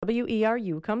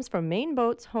WERU comes from Maine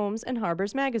Boats, Homes, and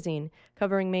Harbors magazine,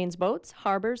 covering Maine's boats,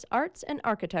 harbors, arts, and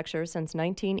architecture since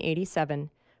 1987.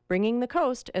 Bringing the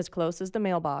coast as close as the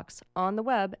mailbox. On the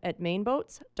web at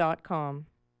mainboats.com.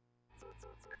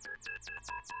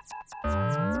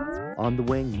 On the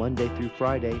Wing, Monday through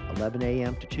Friday, 11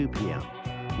 a.m. to 2 p.m.,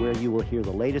 where you will hear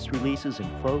the latest releases in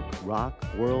folk, rock,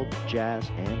 world, jazz,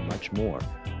 and much more.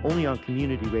 Only on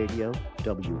Community Radio,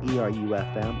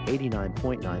 WERU-FM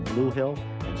 89.9 Blue Hill,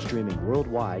 and streaming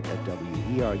worldwide at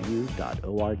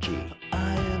weru.org.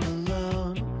 I am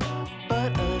alone,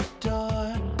 but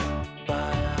adored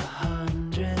by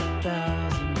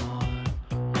 100,000 more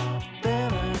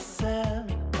than I said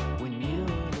when you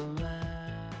were the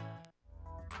last.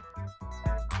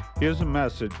 Here's a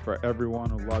message for everyone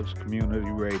who loves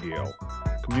community radio.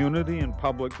 Community and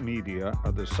public media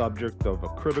are the subject of a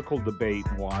critical debate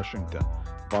in Washington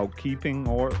about keeping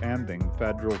or ending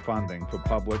federal funding for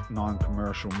public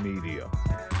non-commercial media.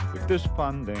 If this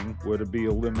funding were to be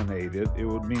eliminated, it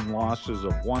would mean losses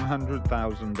of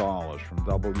 $100,000 from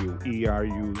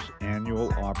WERU's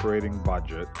annual operating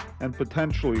budget and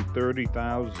potentially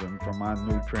 $30,000 from our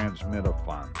new transmitter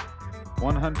fund.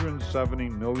 170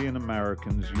 million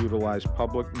Americans utilize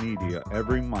public media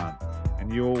every month,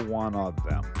 and you're one of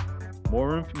them.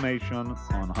 More information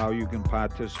on how you can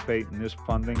participate in this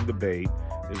funding debate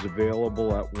is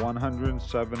available at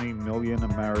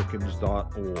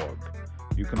 170millionamericans.org.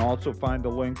 You can also find a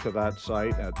link to that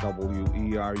site at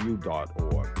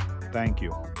weru.org. Thank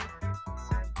you.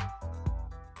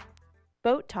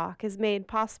 Boat Talk is made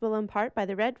possible in part by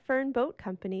the Red Fern Boat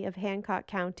Company of Hancock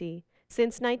County.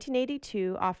 Since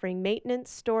 1982, offering maintenance,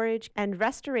 storage, and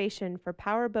restoration for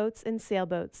power boats and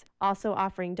sailboats. Also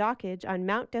offering dockage on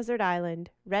Mount Desert Island,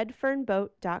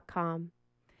 redfernboat.com.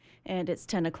 And it's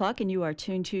 10 o'clock, and you are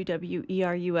tuned to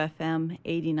WERU-FM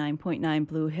 89.9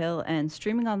 Blue Hill and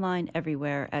streaming online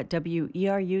everywhere at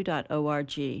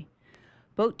weru.org.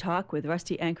 Boat Talk with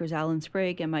Rusty Anchors Alan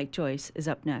Sprague and Mike Joyce is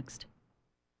up next.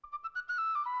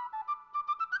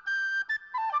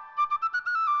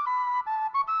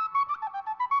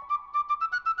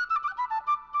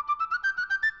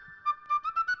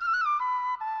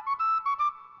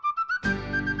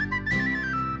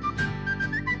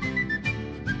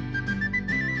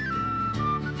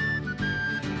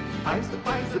 I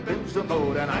survive the builds a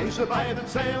boat and I survive and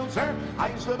sails her.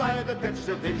 I survive the catch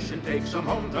the fish and take some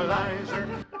home to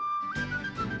Lizer.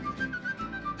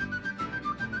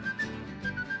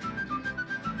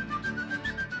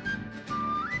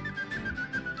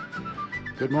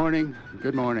 Good morning.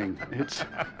 Good morning. It's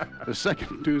the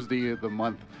second Tuesday of the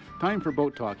month. Time for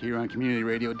Boat Talk here on Community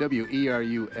Radio,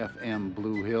 WERU-FM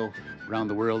Blue Hill, around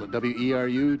the world at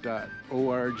weru.org.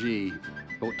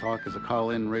 Boat Talk is a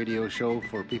call-in radio show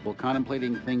for people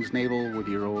contemplating things naval with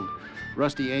your old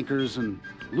rusty anchors and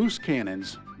loose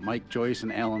cannons, Mike Joyce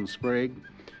and Alan Sprague.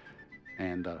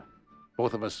 And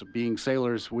both of us being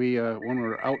sailors, we when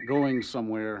we're out going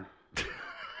somewhere...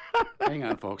 Hang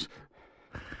on, folks.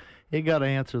 You got to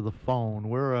answer the phone.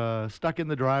 We're stuck in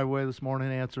the driveway this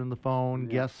morning answering the phone.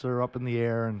 Yeah. Guests are up in the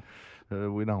air, and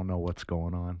we don't know what's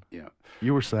going on. Yeah.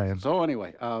 You were saying. So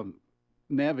anyway,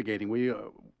 navigating, we...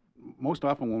 most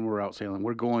often when we're out sailing,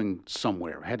 we're going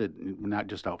somewhere, headed, not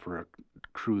just out for a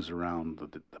cruise around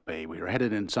the bay. We are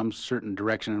headed in some certain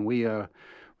direction, and we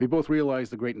both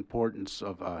realize the great importance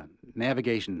of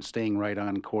navigation, staying right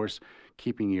on course,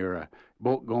 keeping your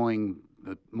boat going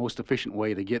the most efficient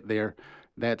way to get there.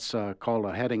 That's called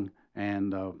a heading,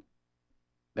 and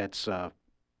that's an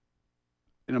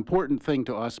important thing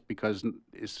to us because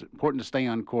it's important to stay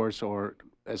on course, or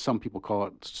as some people call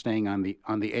it, staying on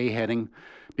the A heading,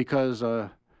 because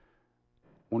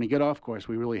when you get off course,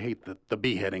 we really hate the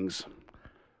B headings.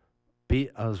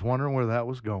 I was wondering where that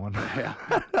was going. Yeah.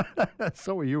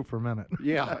 So were you for a minute.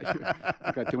 Yeah,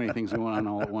 I've got too many things going on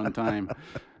all at one time.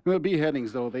 The B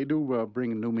headings, though, they do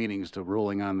bring new meanings to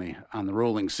rolling on the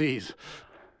rolling seas.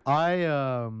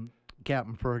 I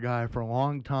captained for a guy for a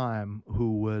long time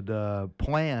who would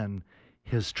plan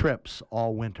his trips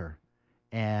all winter,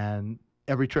 and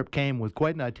every trip came with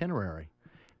quite an itinerary.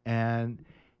 And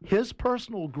his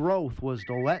personal growth was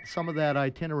to let some of that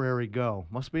itinerary go.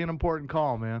 Must be an important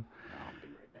call, man.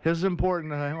 His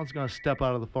important, Alan's going to step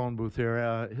out of the phone booth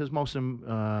here. His most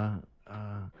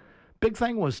big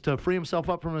thing was to free himself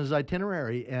up from his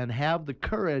itinerary and have the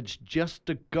courage just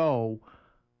to go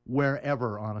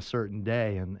wherever on a certain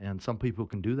day. And some people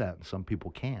can do that and some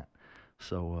people can't.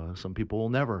 So some people will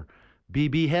never be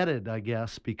beheaded, I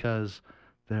guess, because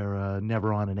they're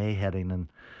never on an A heading. And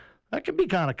that can be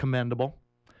kind of commendable.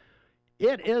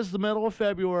 It is the middle of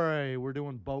February. We're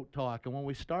doing Boat Talk. And when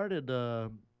we started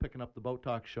picking up the Boat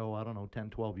Talk show, I don't know, 10,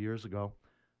 12 years ago.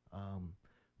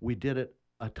 We did it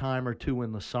a time or two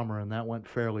in the summer, and that went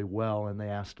fairly well, and they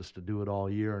asked us to do it all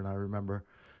year. And I remember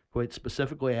quite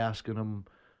specifically asking them,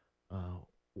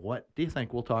 what do you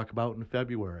think we'll talk about in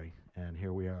February? And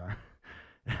here we are.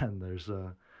 And there's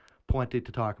plenty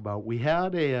to talk about. We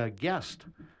had a guest,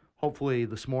 hopefully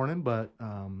this morning, but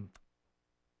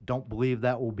don't believe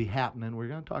that will be happening. We're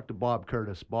going to talk to Bob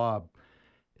Curtis. Bob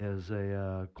is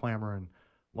a clammer and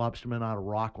lobsterman out of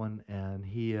Rockland, and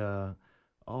he,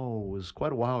 was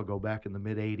quite a while ago, back in the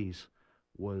mid-'80s,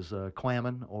 was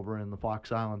clamming over in the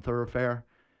Fox Island Thoroughfare,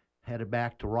 headed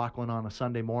back to Rockland on a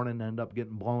Sunday morning, ended up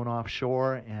getting blown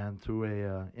offshore, and through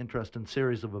a interesting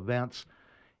series of events,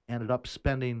 ended up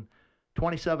spending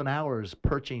 27 hours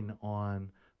perching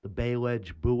on the Bay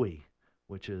Ledge Buoy,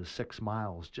 which is 6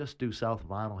 miles just due south of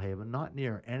Islehaven, not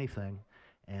near anything,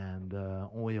 and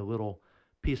only a little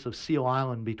piece of Seal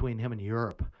Island between him and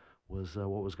Europe was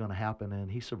what was going to happen,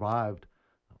 and he survived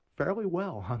fairly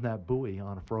well on that buoy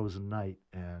on a frozen night,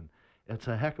 and it's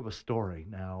a heck of a story.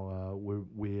 Now,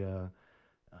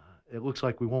 it looks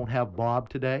like we won't have Bob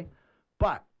today,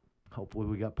 but hopefully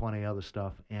we got plenty of other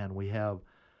stuff, and we have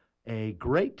a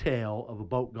great tale of a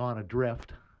boat gone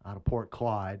adrift out of Port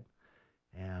Clyde,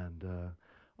 and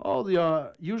all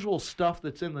the usual stuff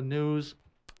that's in the news.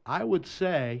 I would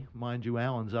say, mind you,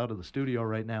 Alan's out of the studio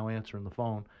right now answering the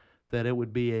phone, that it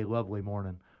would be a lovely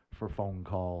morning for phone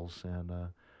calls, and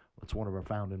it's one of our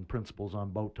founding principles on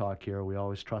Boat Talk here. We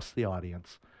always trust the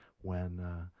audience when,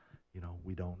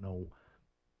 we don't know,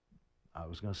 I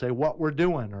was going to say what we're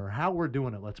doing or how we're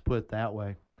doing it. Let's put it that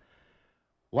way.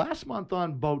 Last month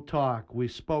on Boat Talk, we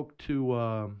spoke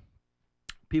to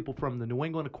people from the New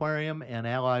England Aquarium and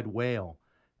Allied Whale,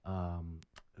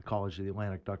 the College of the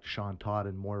Atlantic, Dr. Sean Todd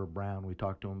and Moira Brown. We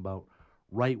talked to them about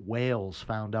right whales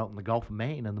found out in the Gulf of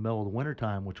Maine in the middle of the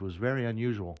wintertime, which was very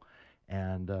unusual.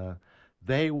 And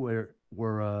they were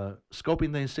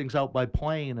scoping these things out by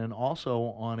plane and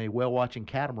also on a whale-watching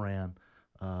catamaran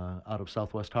out of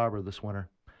Southwest Harbor this winter.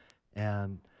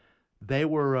 And they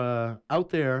were out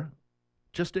there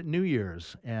just at New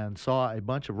Year's and saw a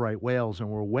bunch of right whales and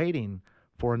were waiting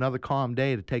for another calm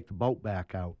day to take the boat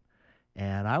back out.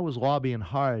 And I was lobbying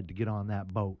hard to get on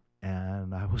that boat,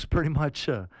 and I was pretty much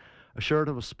assured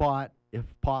of a spot if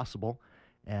possible,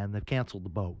 and they've canceled the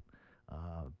boat.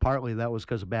 Partly that was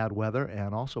because of bad weather,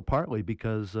 and also partly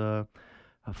because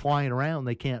flying around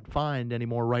they can't find any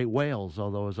more right whales,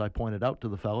 although as I pointed out to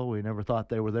the fellow, we never thought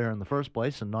they were there in the first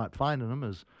place, and not finding them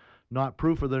is not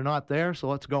proof of they're not there, so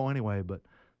let's go anyway. But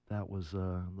that was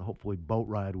the hopefully boat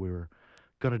ride we were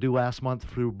going to do last month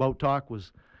through Boat Talk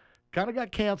was kind of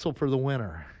got canceled for the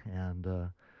winter, and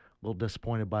a little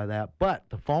disappointed by that. But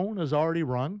the phone has already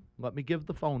rung. Let me give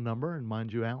the phone number, and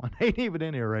mind you, Alan ain't even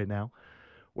in here right now.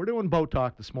 We're doing Boat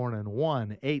Talk this morning,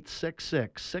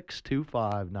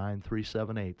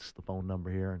 1-866-625-9378. It's the phone number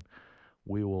here, and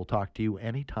we will talk to you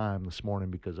anytime this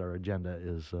morning because our agenda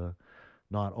is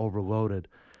not overloaded.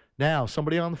 Now,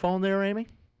 somebody on the phone there, Amy?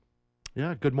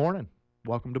 Yeah, good morning.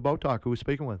 Welcome to Boat Talk. Who are we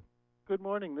speaking with? Good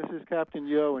morning. This is Captain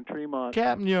Yo in Tremont.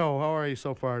 Captain Yo, how are you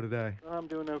so far today? I'm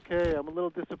doing okay. I'm a little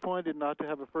disappointed not to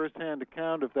have a first-hand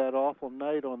account of that awful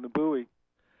night on the buoy.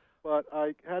 But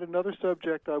I had another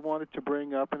subject I wanted to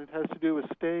bring up, and it has to do with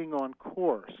staying on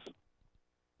course.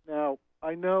 Now,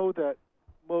 I know that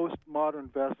most modern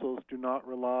vessels do not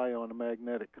rely on a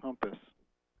magnetic compass.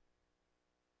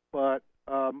 But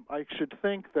I should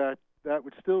think that that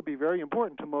would still be very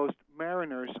important to most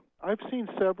mariners. I've seen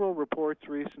several reports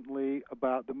recently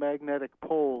about the magnetic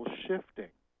pole shifting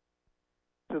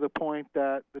to the point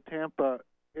that the Tampa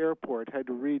airport had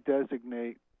to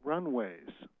redesignate runways.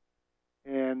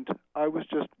 And I was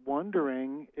just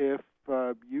wondering if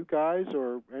you guys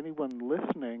or anyone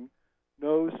listening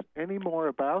knows any more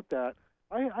about that.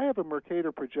 I have a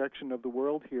Mercator projection of the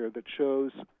world here that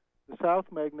shows the South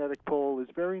Magnetic Pole is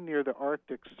very near the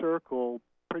Arctic Circle,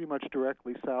 pretty much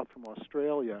directly south from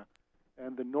Australia,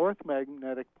 and the North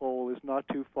Magnetic Pole is not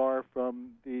too far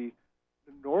from the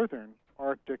northern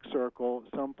Arctic Circle,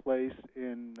 someplace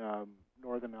in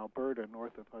northern Alberta,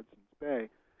 north of Hudson's Bay,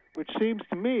 which seems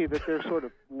to me that they're sort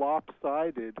of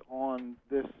lopsided on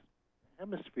this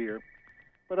hemisphere.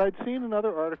 But I'd seen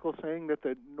another article saying that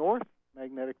the North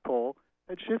Magnetic Pole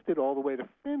had shifted all the way to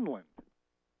Finland,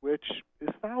 which is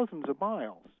thousands of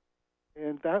miles.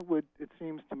 And that would, it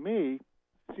seems to me,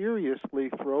 seriously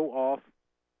throw off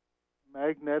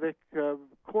magnetic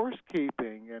course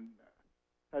keeping. And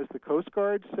has the Coast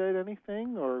Guard said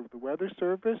anything, or the Weather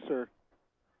Service? Or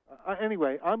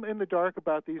anyway, I'm in the dark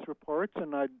about these reports,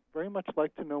 and I'd very much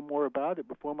like to know more about it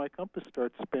before my compass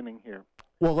starts spinning here.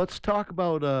 Well, let's talk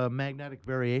about magnetic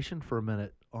variation for a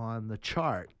minute. On the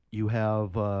chart, you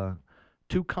have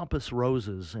two compass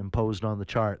roses imposed on the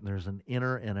chart, and there's an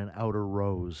inner and an outer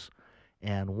rose.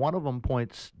 And one of them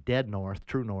points dead north,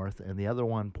 true north, and the other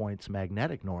one points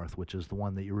magnetic north, which is the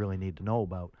one that you really need to know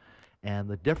about. And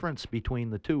the difference between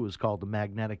the two is called the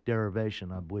magnetic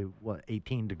derivation. I believe,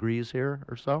 18 degrees here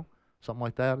or so? Something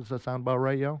like that. Does that sound about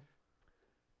right, Yo?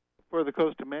 For the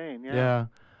coast of Maine, yeah.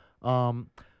 Yeah.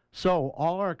 So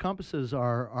all our compasses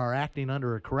are acting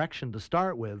under a correction to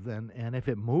start with, and if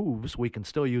it moves, we can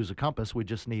still use a compass. We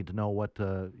just need to know what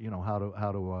to,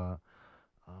 how to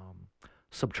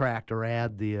subtract or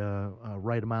add the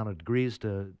right amount of degrees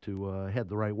to head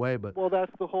the right way. But Well,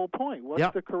 that's the whole point. What's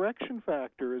Yep. the correction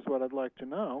factor is what I'd like to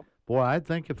know. boy, I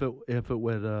think if it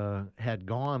would had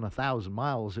gone 1,000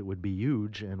 miles, it would be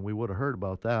huge, and we would have heard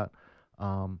about that.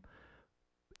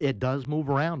 It does move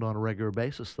around on a regular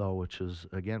basis, though, which is,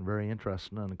 again, very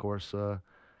interesting. And, of course,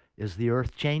 is the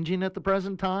Earth changing at the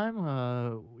present time,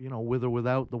 with or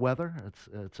without the weather?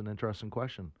 It's an interesting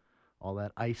question. All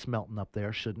that ice melting up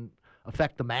there shouldn't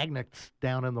affect the magnets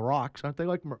down in the rocks. Aren't they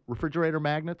like refrigerator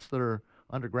magnets that are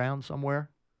underground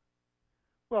somewhere?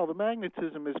 Well, the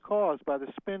magnetism is caused by the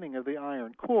spinning of the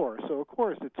iron core, so of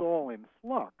course it's all in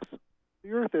flux.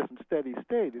 The Earth isn't steady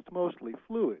state, it's mostly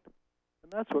fluid.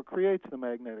 And that's what creates the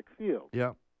magnetic field.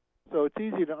 Yeah. So it's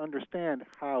easy to understand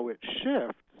how it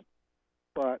shifts,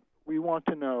 but we want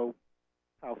to know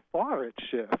how far it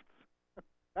shifts.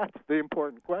 That's the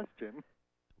important question.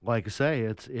 Like I say,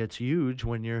 it's huge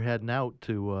when you're heading out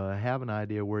to have an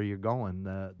idea where you're going.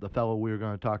 The fellow we were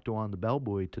going to talk to on the Bell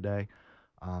Buoy today,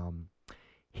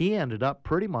 he ended up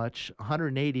pretty much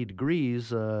 180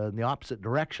 degrees in the opposite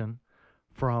direction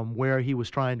from where he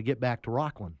was trying to get back to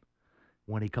Rockland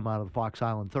when he come out of the Fox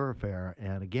Island Thoroughfare.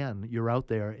 And again, you're out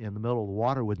there in the middle of the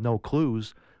water with no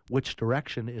clues. Which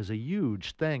direction is a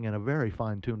huge thing and a very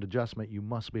fine-tuned adjustment you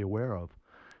must be aware of.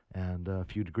 And a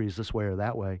few degrees this way or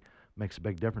that way makes a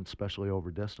big difference, especially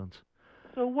over distance.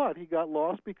 So what? He got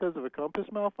lost because of a compass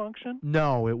malfunction?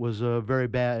 No, it was a very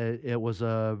bad. It was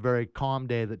a very calm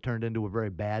day that turned into a very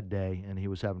bad day, and he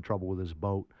was having trouble with his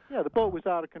boat. Yeah, the boat was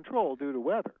out of control due to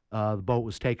weather. The boat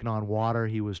was taking on water.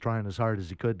 He was trying as hard as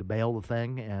he could to bail the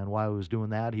thing, and while he was doing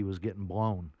that, he was getting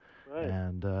blown. Right.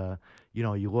 And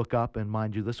you look up, and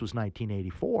mind you, this was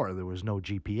 1984. There was no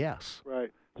GPS.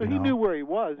 Right. So he knew where he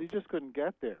was. He just couldn't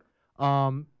get there.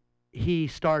 He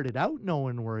started out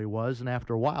knowing where he was, and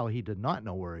after a while, he did not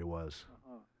know where he was.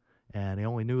 And he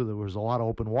only knew there was a lot of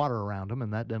open water around him,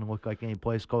 and that didn't look like any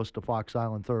place close to Fox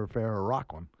Island Thoroughfare or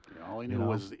Rockland. Yeah, all he knew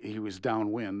was he was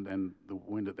downwind, and the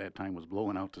wind at that time was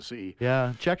blowing out to sea.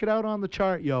 Yeah, check it out on the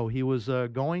chart, Yo. He was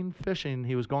going fishing.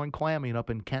 He was going clamming up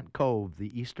in Kent Cove,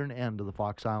 the eastern end of the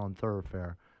Fox Island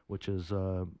Thoroughfare, which is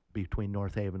between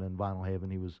North Haven and Vinyl Haven.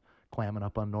 He was clamming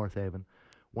up on North Haven.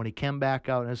 When he came back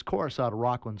out, and his course out of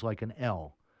Rockland's like an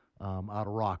L, out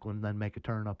of Rockland, then make a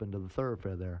turn up into the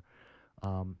thoroughfare there.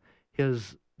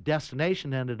 His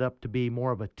destination ended up to be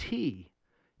more of a T.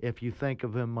 If you think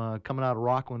of him coming out of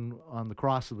Rockland on the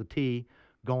cross of the T,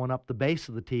 going up the base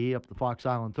of the T, up the Fox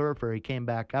Island Thoroughfare, he came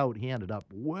back out. He ended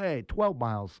up 12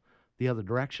 miles the other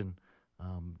direction,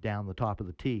 down the top of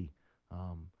the T.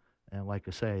 And like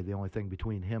I say, the only thing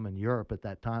between him and Europe at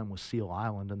that time was Seal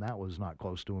Island, and that was not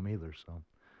close to him either. So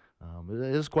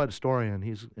it is quite a story, and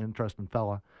he's an interesting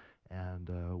fella, and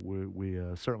we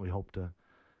certainly hope to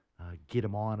get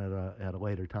him on at a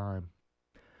later time.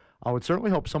 I would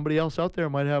certainly hope somebody else out there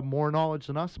might have more knowledge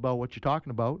than us about what you're talking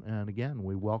about, and again,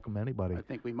 we welcome anybody. I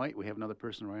think we might. We have another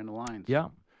person right on the line. So Yeah.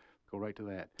 go right to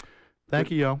that. Thank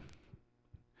you, Yo.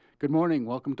 Good morning.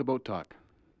 Welcome to Boat Talk.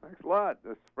 Thanks a lot.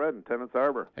 This is Fred in Timmins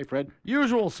Harbor. Hey, Fred.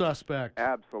 Usual suspect.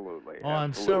 Absolutely. On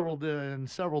absolutely.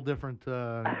 several different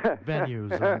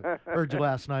venues. I heard you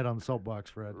last night on the soapbox,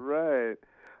 Fred. Right.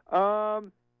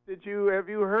 Have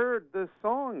you heard the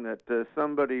song that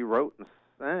somebody wrote and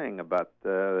sang about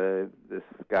this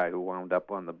guy who wound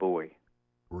up on the buoy?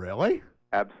 Really?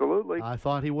 Absolutely. I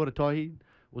thought he would have told. He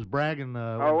was bragging,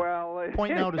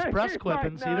 pointing out his press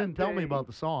clippings. He didn't tell me about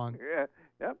the song. Yeah.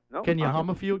 Yep. No, Can you hum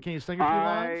a few? Can you sing a few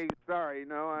lines? Sorry,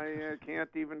 no, I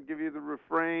can't even give you the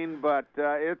refrain, but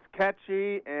it's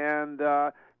catchy, and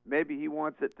maybe he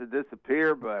wants it to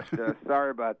disappear, but sorry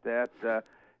about that.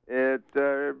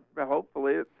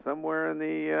 Hopefully it's somewhere in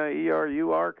the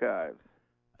ERU archives.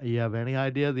 You have any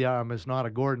idea? It's not a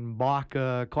Gordon Bach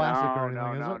classic or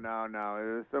anything, is it? No.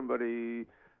 It was somebody,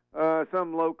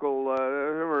 some local,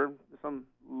 or some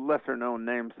lesser-known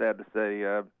name, sad to say,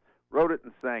 wrote it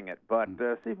and sang it, but see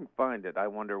if you can find it. I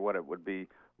wonder what it would be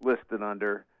listed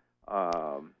under.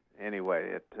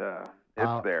 Anyway,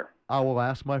 It's there. I will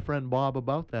ask my friend Bob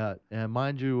about that. And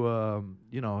mind you,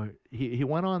 he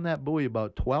went on that buoy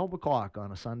about 12 o'clock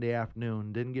on a Sunday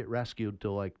afternoon, didn't get rescued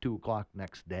till like 2 o'clock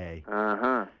next day.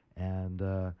 Uh-huh. And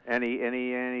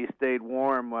he stayed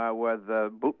warm with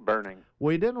the boot burning.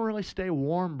 well, he didn't really stay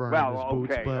warm burning his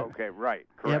boots, but right,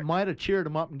 correct. it might have cheered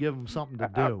him up and given him something to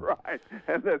do. Right,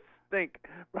 and the stink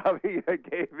probably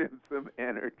gave him some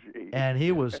energy. And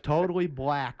he was totally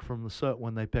black from the soot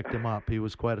when they picked him up. He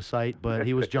was quite a sight, but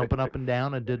he was jumping up and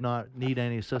down and did not need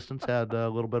any assistance, had a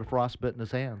little bit of frostbite in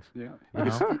his hands. Yeah,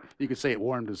 you could say it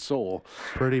warmed his soul.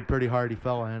 Pretty hardy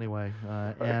fella anyway.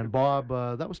 And Bob,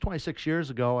 that was 26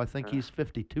 years ago. I think he's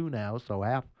 52 now, so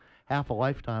half a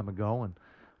lifetime ago.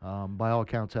 And by all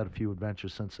accounts, had a few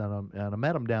adventures since then. And I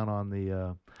met him down on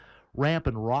the ramp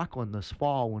in Rockland this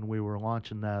fall when we were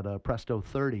launching that Presto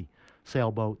 30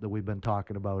 sailboat that we've been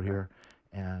talking about here.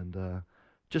 And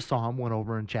just saw him, went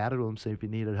over and chatted with him, see if he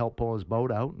needed help pull his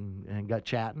boat out, and got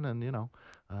chatting. And,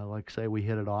 like I say, we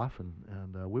hit it off,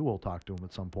 and we will talk to him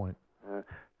at some point.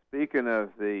 Speaking of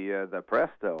the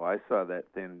Presto, I saw that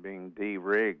thing being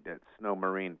de-rigged at Snow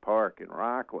Marine Park in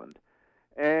Rockland.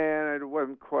 And I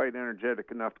wasn't quite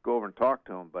energetic enough to go over and talk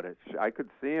to him, but I could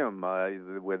see him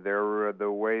with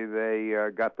the way they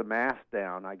got the mast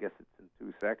down. I guess it's in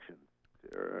 2 sections,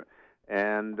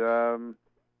 and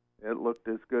it looked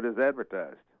as good as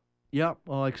advertised. Yep.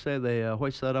 Well, like I say, they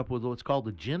hoist that up with what's called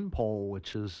the gin pole,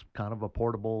 which is kind of a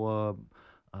portable,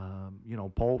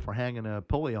 pole for hanging a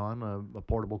pulley on, a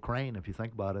portable crane, if you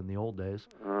think about it in the old days,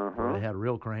 where they had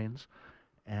real cranes.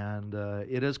 And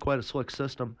it is quite a slick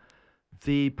system.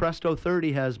 The Presto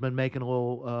 30 has been making a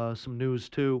little some news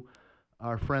too.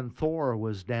 Our friend Thor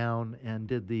was down and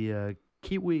did the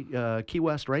Key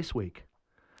West Race Week,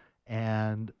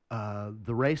 and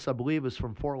the race I believe is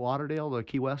from Fort Lauderdale to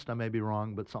Key West. I may be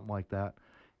wrong, but something like that.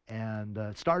 And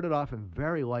it started off in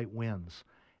very light winds,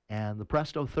 and the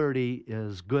Presto 30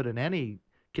 is good in any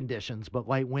conditions, but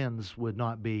light winds would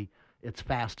not be its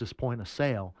fastest point of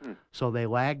sail. So they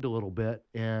lagged a little bit.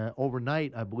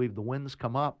 Overnight, I believe the winds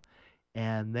come up,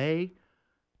 and they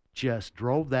just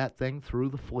drove that thing through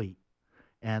the fleet.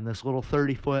 And this little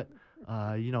 30-foot,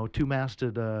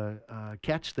 two-masted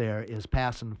ketch there is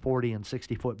passing 40 and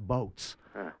 60-foot boats.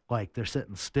 Like they're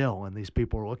sitting still, and these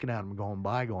people are looking at them going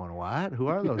by going, what? Who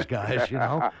are those guys,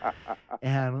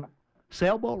 And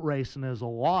sailboat racing is a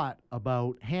lot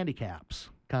about handicaps,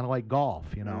 kind of like golf,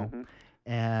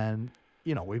 And,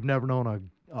 we've never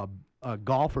known a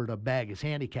golfer to bag his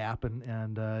handicap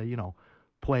and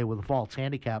play with a false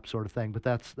handicap sort of thing, but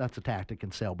that's a tactic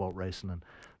in sailboat racing, and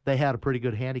they had a pretty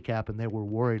good handicap, and they were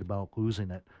worried about losing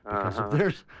it because of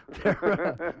their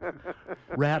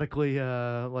radically,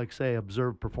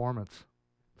 observed performance.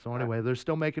 So anyway, they're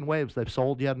still making waves. They've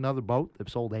sold yet another boat. They've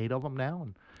sold 8 of them now,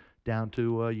 and down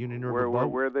to Union River Boat.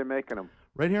 Where are they making them?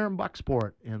 Right here in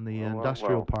Bucksport in the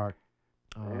industrial park.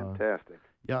 Fantastic.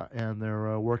 Yeah, and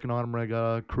they're working on them. They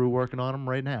got a crew working on them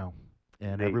right now.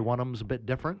 And every one of them's a bit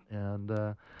different, and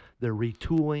they're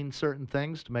retooling certain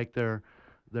things to make their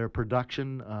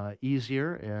production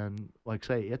easier. And like I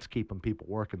say, it's keeping people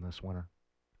working this winter.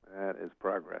 That is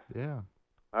progress. Yeah.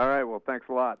 All right. Well, thanks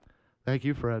a lot. Thank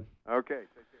you, Fred. Okay.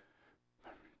 Take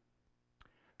care.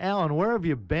 Alan, where have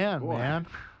you been, man?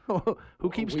 Who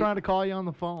keeps trying to call you on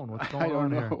the phone? What's going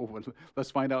on here? I don't know.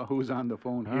 Let's find out who's on the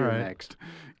phone here next.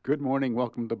 Good morning.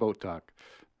 Welcome to Boat Talk.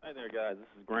 Hi there, guys. This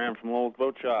is Graham from Lowell's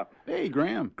Boat Shop. Hey,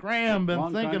 Graham. Graham, been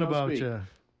Long thinking time no about speak. you.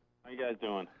 How you guys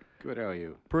doing? Good, how are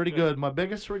you? Pretty good. My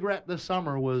biggest regret this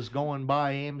summer was going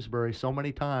by Amesbury so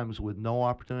many times with no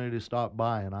opportunity to stop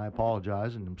by, and I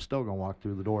apologize, and I'm still going to walk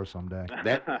through the door someday.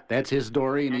 That's his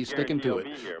story, and Can't he's sticking to it.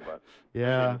 guarantee I'll be here, but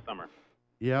Yeah. in the summer.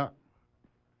 Yeah.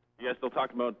 You guys still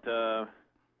talking about the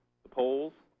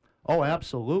poles? Oh,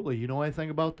 absolutely. You know anything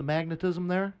about the magnetism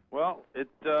there? Well, it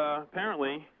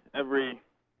apparently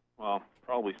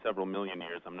probably several million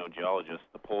years, I'm no geologist,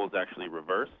 the poles actually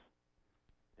reverse.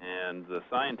 And the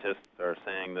scientists are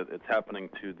saying that it's happening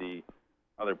to the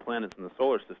other planets in the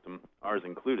solar system, ours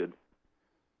included.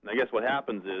 And I guess what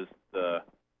happens is the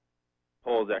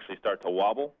poles actually start to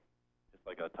wobble. It's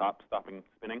like a top stopping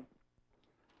spinning.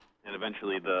 And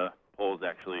eventually the poles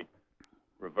actually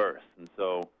reverse. And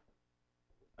so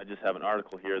I just have an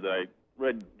article here that I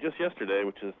read just yesterday,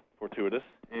 which is fortuitous.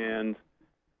 And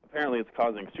apparently it's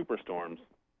causing superstorms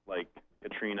like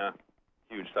Katrina,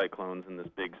 huge cyclones, and this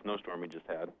big snowstorm we just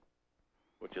had,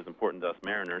 which is important to us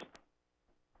mariners.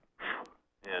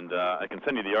 And I can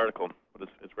send you the article, but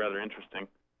it's rather interesting.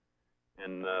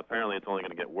 And apparently it's only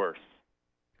going to get worse.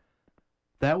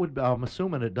 I'm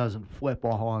assuming it doesn't flip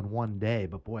all on one day,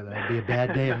 but boy, that would be a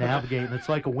bad day of navigating. It's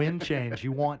like a wind change.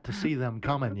 You want to see them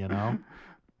coming, you know?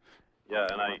 Yeah,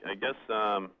 and I guess,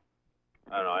 I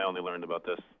don't know, I only learned about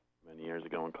this many years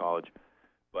ago in college,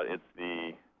 but it's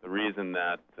the reason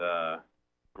that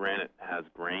granite has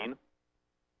grain.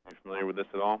 Are you familiar with this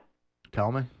at all?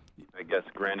 Tell me. I guess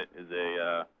granite is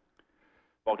a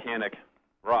volcanic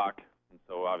rock, and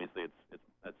so obviously it's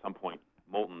at some point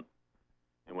molten.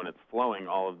 And when it's flowing,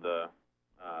 all of the,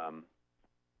 and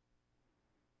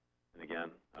again,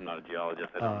 I'm not a geologist,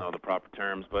 I don't know the proper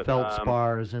terms, but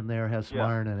Feldspar is in there, has some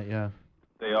iron in it, yeah.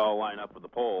 They all line up with the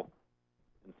pole,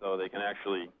 and so they can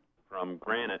actually, from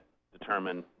granite,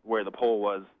 determine where the pole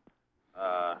was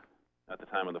at the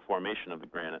time of the formation of the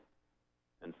granite.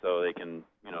 And so they can,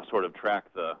 sort of track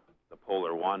the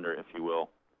polar wander, if you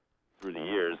will, through the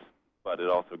years, but it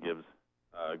also gives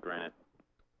granite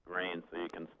grain, so you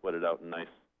can split it out in nice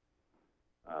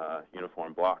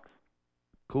uniform blocks.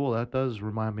 Cool. That does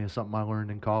remind me of something I learned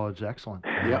in college. Excellent.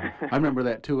 Yeah, I remember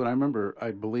that too, and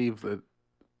I believe that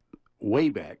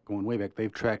going way back,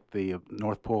 they've tracked the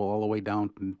North Pole all the way down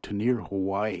to near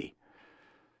Hawaii.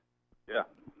 Yeah,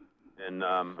 and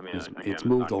it's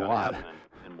moved a not lot gonna happen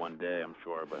in one day, I'm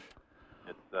sure, but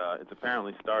it's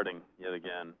apparently starting yet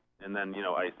again. And then,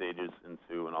 ice ages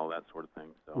ensue and all that sort of thing.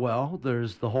 So. Well,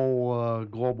 there's the whole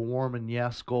global warming,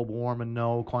 yes, global warming,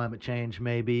 no, climate change,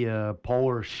 maybe,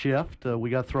 polar shift.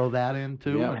 We got to throw that in,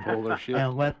 too. Yeah, polar shift.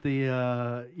 And let the,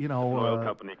 oil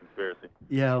company conspiracy.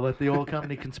 Yeah, let the oil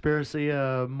company conspiracy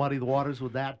muddy the waters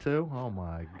with that, too. Oh,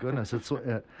 my goodness.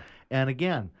 And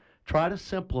again, try to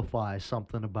simplify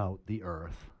something about the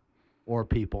earth or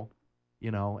people,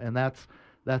 and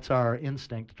that's our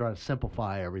instinct to try to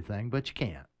simplify everything, but you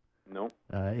can't. No.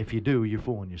 If you do, you're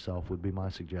fooling yourself, would be my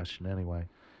suggestion anyway.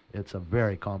 It's a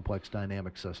very complex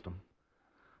dynamic system.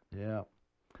 Yeah. Well,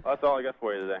 that's all I got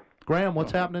for you today. Graham,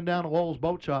 what's happening down at Lowell's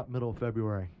Boat Shop middle of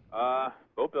February?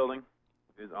 Boat building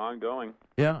is ongoing.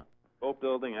 Yeah. Boat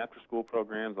building, after-school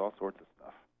programs, all sorts of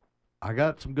stuff. I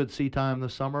got some good sea time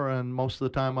this summer, and most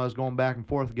of the time I was going back and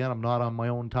forth again. I'm not on my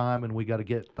own time, and we got to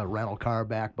get the rental car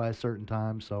back by a certain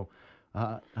time. So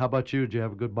how about you? Did you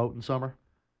have a good boating summer?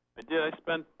 I did. I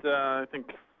spent, I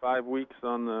think, 5 weeks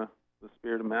on the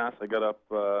Spirit of Mass. I got up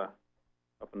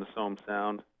in the Somme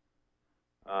Sound,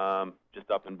 just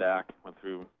up and back. Went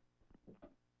through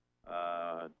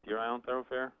Deer Island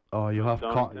Thoroughfare. Oh, you have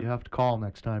to call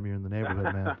next time you're in the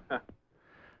neighborhood, man.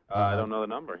 I don't know the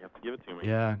number. You have to give it to me.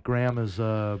 Yeah, Graham is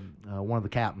one of the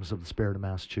captains of the Spirit of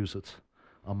Massachusetts,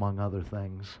 among other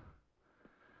things.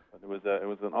 But it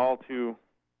was an all too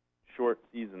short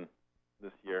season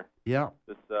this year. Yeah.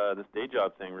 This day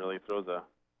job thing really throws a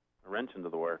wrench into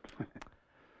the works.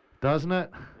 Doesn't it?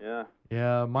 Yeah.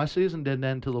 Yeah, my season didn't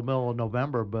end till the middle of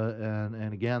November, but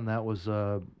and again that was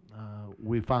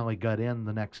we finally got in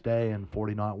the next day and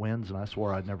 40-knot winds, and I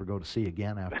swore I'd never go to sea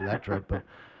again after that trip. But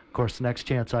of course, the next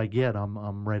chance I get,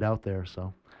 I'm right out there.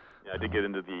 So. Yeah, I did get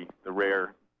into the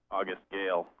rare August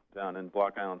gale down in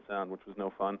Block Island Sound, which was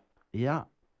no fun. Yeah.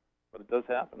 But it does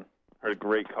happen. Heard a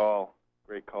great call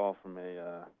from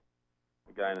a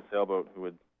guy in a sailboat who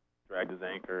had dragged his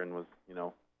anchor and was,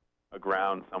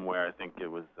 aground somewhere. I think it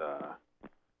was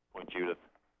Point Judith,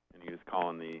 and he was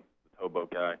calling the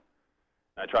towboat guy. And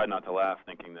I tried not to laugh,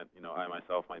 thinking that, I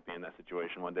myself might be in that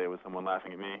situation one day with someone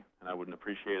laughing at me, and I wouldn't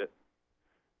appreciate it.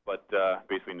 But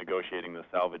basically negotiating the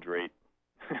salvage rate,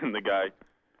 and the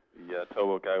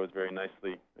towboat guy was very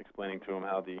nicely explaining to him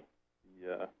how the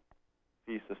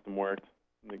fee system worked.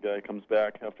 And the guy comes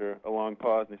back after a long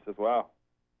pause, and he says, "Wow,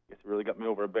 guess you really got me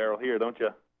over a barrel here, don't you?"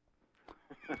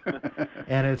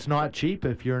 And it's not cheap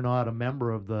if you're not a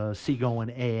member of the seagoing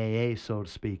AAA, so to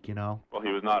speak, Well,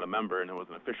 he was not a member, and it was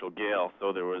an official gale,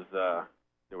 so there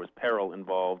was peril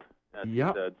involved, as he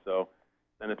said. So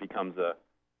then it becomes a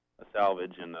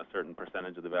salvage and a certain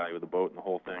percentage of the value of the boat and the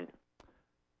whole thing.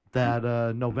 That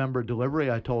November delivery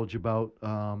I told you about,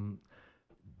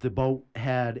 the boat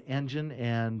had engine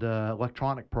and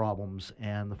electronic problems,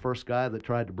 and the first guy that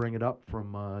tried to bring it up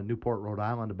from Newport, Rhode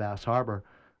Island to Bass Harbor,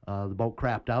 the boat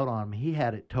crapped out on him. He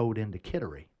had it towed into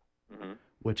Kittery,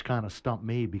 which kind of stumped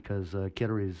me because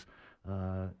Kittery's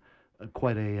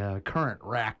quite a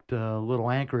current-racked little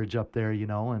anchorage up there,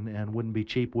 and wouldn't be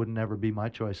cheap, wouldn't ever be my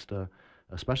choice to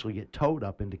especially get towed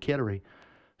up into Kittery.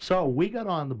 So we got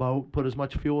on the boat, put as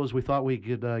much fuel as we thought we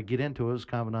could get into it. It was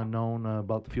kind of an unknown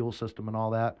about the fuel system and all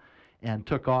that, and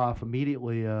took off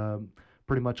immediately.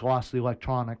 Pretty much lost the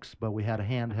electronics, but we had a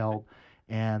handheld.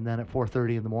 And then at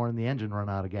 4:30 in the morning, the engine ran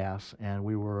out of gas, and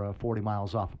we were 40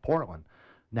 miles off of Portland.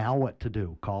 Now what to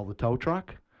do? Call the tow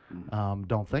truck?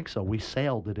 Don't think so. We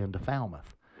sailed it into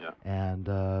Falmouth. Yeah. And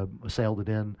sailed it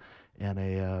in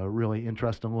a really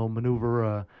interesting little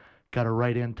maneuver. Got her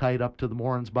right in tight up to the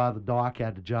moorings by the dock.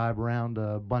 Had to jibe around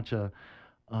a bunch of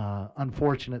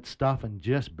unfortunate stuff and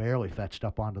just barely fetched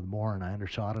up onto the mooring. I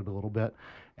undershot it a little bit,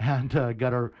 and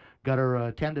got her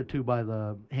tended to by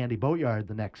the handy boatyard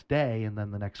the next day. And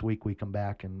then the next week we come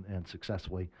back and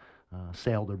successfully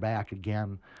sailed her back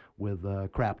again with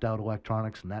crapped out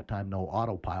electronics, and that time no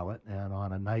autopilot. And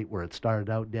on a night where it started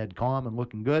out dead calm and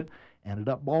looking good, ended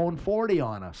up blowing 40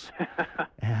 on us.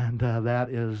 And that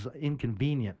is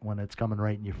inconvenient when it's coming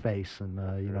right in your face, and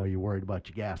you're worried about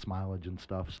your gas mileage and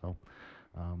stuff. So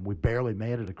we barely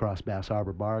made it across Bass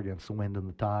Harbor Bar against the wind and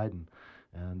the tide,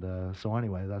 and so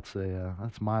anyway, that's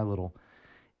my little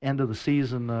end of the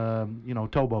season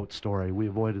towboat story. We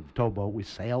avoided the towboat. We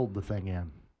sailed the thing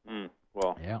in.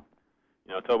 Well, yeah.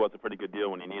 A towboat's a pretty good deal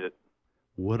when you need it.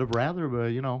 Would have rather,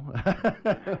 but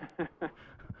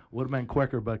would have been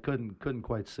quicker, but couldn't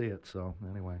quite see it. So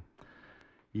anyway,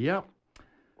 yep.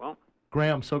 Well,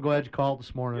 Graham, so glad you called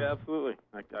this morning. Yeah, absolutely.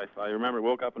 I remember,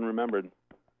 woke up and remembered,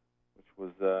 which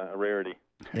was a rarity.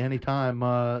 Anytime.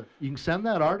 You can send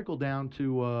that article down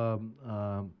to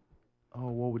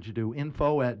what would you do?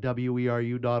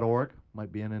 info@weru.org.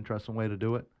 Might be an interesting way to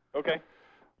do it. Okay,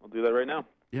 I'll do that right now.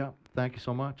 Yeah, thank you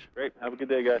so much. Great. Have a good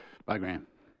day, guys. Bye, Graham.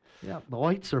 Yeah, the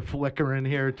lights are flickering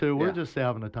here, too. We're Yeah. just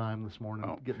having a time this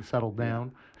morning, getting settled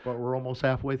down. But we're almost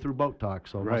halfway through Boat Talk,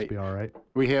 so it must be all right.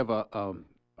 We have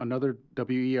another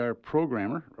WER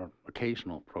programmer, or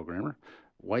occasional programmer,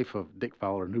 wife of Dick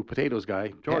Fowler, New Potatoes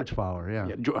guy. George Fowler,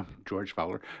 yeah. George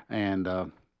Fowler. And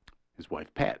his wife,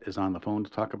 Pat, is on the phone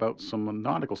to talk about some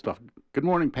nautical stuff. Good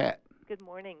morning, Pat. Good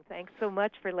morning. Thanks so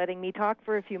much for letting me talk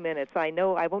for a few minutes. I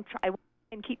know I won't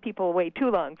and keep people away too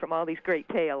long from all these great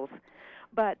tales.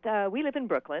 But we live in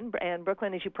Brooklyn, and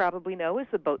Brooklyn, as you probably know, is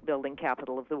the boat building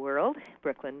capital of the world,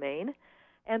 Brooklyn, Maine.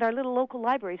 And our little local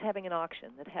library is having an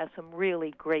auction that has some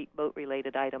really great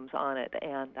boat-related items on it,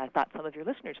 and I thought some of your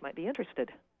listeners might be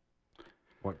interested.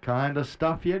 What kind of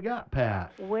stuff you got,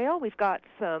 Pat? Well, we've got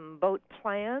some boat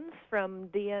plans from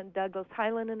D.N. Douglas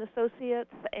Highland and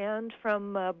Associates and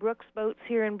from Brooks Boats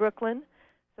here in Brooklyn,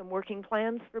 some working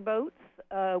plans for boats.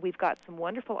 We've got some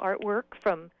wonderful artwork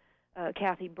from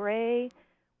Kathy Bray.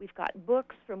 We've got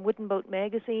books from Wooden Boat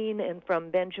Magazine and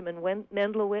from Benjamin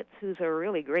Mendlowitz, who's a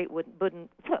really great wooden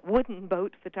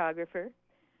boat photographer.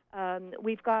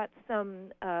 We've got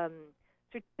some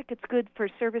certificates good for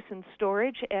service and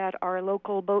storage at our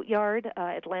local boatyard,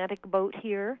 Atlantic Boat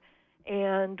here.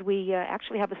 And we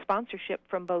actually have a sponsorship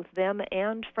from both them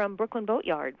and from Brooklyn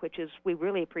Boatyard, which we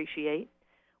really appreciate.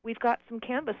 We've got some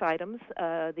canvas items,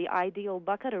 the Ideal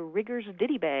Bucket, a Rigger's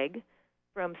Ditty Bag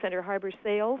from Center Harbor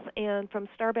Sales, and from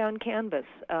Starbound Canvas,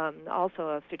 also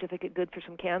a certificate good for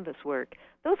some canvas work,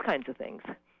 those kinds of things.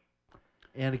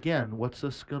 And again, what's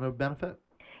this going to benefit?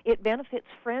 It benefits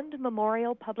Friend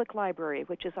Memorial Public Library,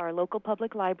 which is our local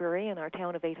public library in our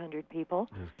town of 800 people.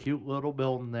 There's a cute little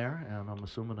building there, and I'm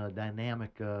assuming a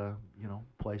dynamic,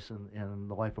 place in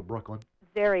the life of Brooklyn.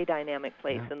 Very dynamic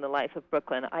place in the life of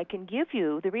Brooklyn. I can give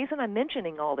you, the reason I'm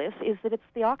mentioning all this is that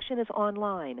the auction is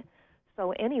online,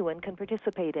 so anyone can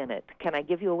participate in it. Can I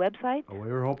give you a website? Oh,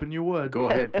 we were hoping you would. Go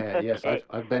ahead, Pat. Yes,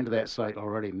 I've been to that site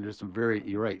already, and there's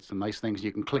you're right, some nice things.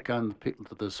 You can click on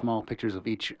the small pictures of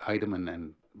each item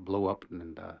and blow up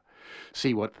and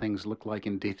see what things look like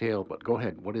in detail. But go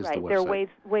ahead, what is the website? There are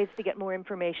ways to get more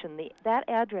information. That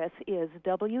address is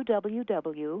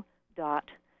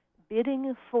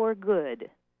www.biddingforgood,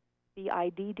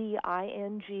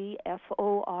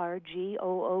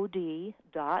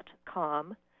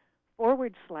 biddingforgood.com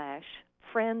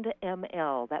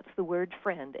 /friendml. That's the word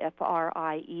friend,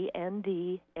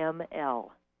 FRIENDML,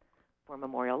 for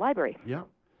Memorial Library. Yeah.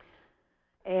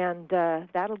 And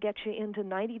that'll get you into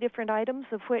 90 different items,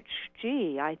 of which,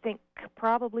 I think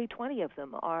probably 20 of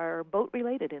them are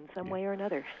boat-related in some way or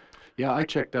another. Yeah, I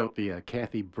checked out the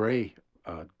Kathy Bray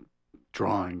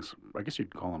drawings. I guess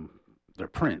you'd call them, they're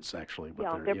prints, actually.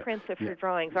 But they're prints of her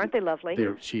drawings. Aren't they lovely?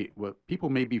 People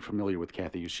may be familiar with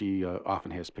Kathy. She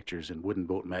often has pictures in Wooden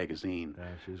Boat Magazine. Yeah,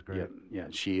 she's great. Yeah,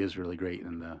 she is really great.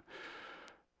 And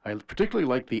I particularly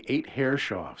like the 8 hair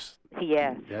shafts.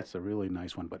 Yes. That's a really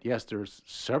nice one. But yes, there's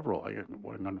several. I'm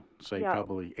going to say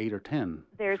probably 8 or 10.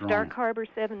 There's drawings. Dark Harbor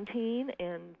 17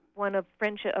 and one of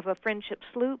a friendship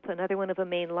sloop, another one of a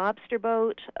Maine lobster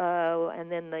boat, and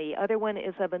then the other one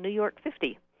is of a New York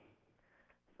 50.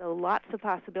 So lots of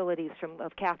possibilities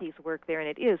of Kathy's work there, and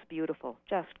it is beautiful,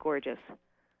 just gorgeous.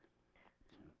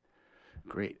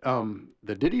 Great.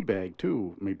 The Ditty Bag,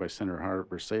 too, made by Center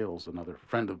Harbor Sales, another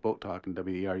friend of Boat Talk and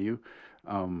WERU,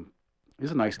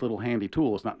 is a nice little handy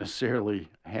tool. It's not necessarily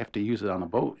have to use it on a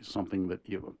boat. It's something that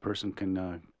a person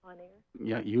can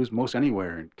use most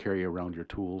anywhere and carry around your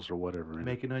tools or whatever.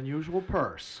 Make an unusual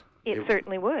purse. It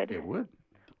certainly would. It would.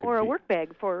 Or a work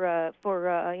bag for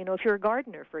if you're a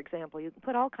gardener, for example. You can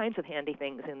put all kinds of handy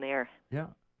things in there. Yeah.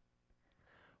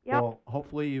 Yep. Well,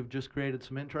 hopefully you've just created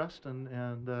some interest and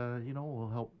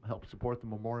will help support the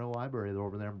Memorial Library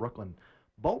over there in Brooklyn.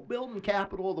 Boat building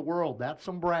capital of the world. That's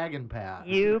some bragging, Pat.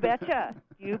 You betcha.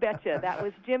 You betcha. That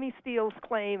was Jimmy Steele's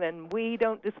claim, and we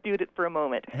don't dispute it for a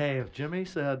moment. Hey, if Jimmy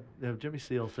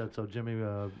Steele said so, Jimmy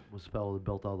was the fellow that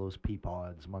built all those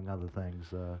Peapods, among other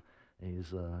things.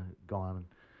 He's gone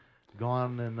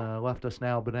and left us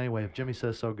now. But anyway, if Jimmy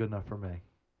says so, good enough for me.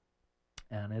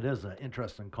 And it is an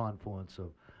interesting confluence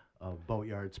of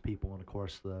boatyards people, and of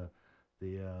course the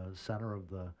center of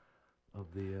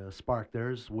the spark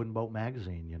there's Wooden Boat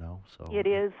Magazine, So it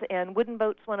is, and Wooden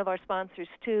Boat's one of our sponsors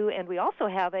too, and we also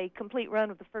have a complete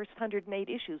run of the first 108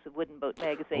 issues of Wooden Boat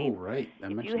Magazine. Oh, right.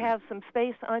 If you have some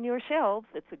space on your shelves,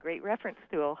 it's a great reference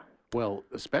tool. Well,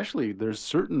 especially there's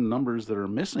certain numbers that are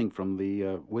missing from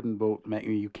the Wooden Boat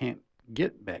Magazine. You can't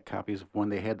get back copies of when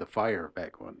they had the fire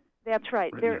back when. That's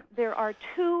right. There are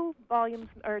 2 volumes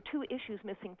or 2 issues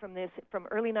missing from this from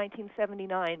early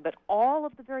 1979, but all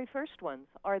of the very first ones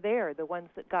are there. The ones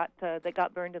that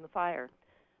got burned in the fire.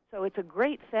 So it's a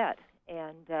great set,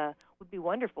 and would be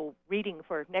wonderful reading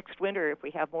for next winter if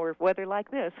we have more weather like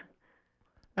this.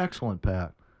 Excellent,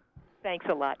 Pat. Thanks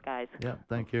a lot, guys. Yeah,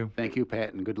 thank you. Thank you,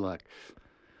 Pat, and good luck.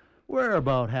 We're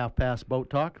about half past Boat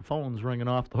Talk. The phone's ringing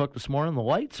off the hook this morning. The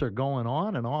lights are going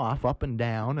on and off, up and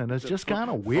down, and it's just kind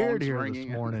of weird here this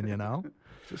morning,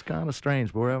 It's just kind of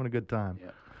strange, but we're having a good time.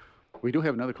 Yeah. We do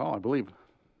have another call, I believe.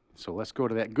 So let's go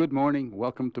to that. Good morning.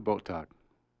 Welcome to Boat Talk.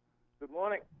 Good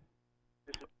morning.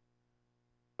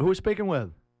 Who are we speaking with?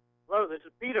 Hello, this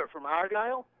is Peter from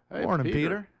Argyle. Hey, morning,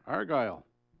 Peter. Argyle.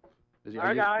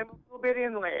 Argyle, I'm a little bit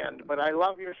inland, but I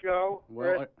love your show.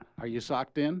 Well, are you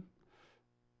socked in?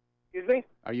 Excuse me?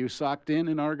 Are you socked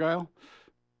in Argyle?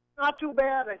 Not too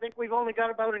bad. I think we've only got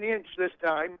about an inch this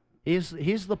time. He's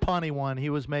the punny one. He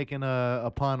was making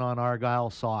a pun on Argyle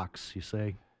socks, you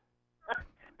see.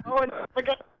 Oh, and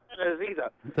forget that either.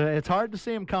 It's hard to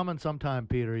see him coming sometime,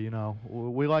 Peter,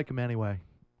 We like him anyway.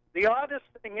 The oddest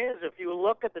thing is, if you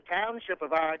look at the township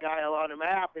of Argyle on a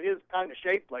map, it is kind of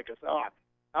shaped like a sock.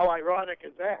 How ironic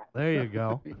is that? There you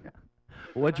go.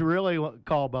 What'd you really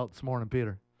call about this morning,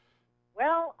 Peter?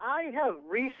 Well, I have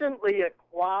recently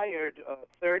acquired a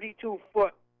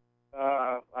 32-foot,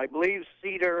 I believe,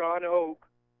 cedar on oak,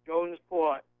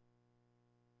 Jonesport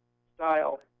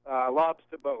style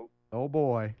lobster boat. Oh,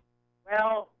 boy.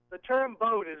 Well, the term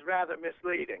boat is rather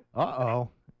misleading. Uh-oh.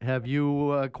 Have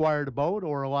you acquired a boat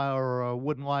or a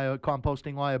wooden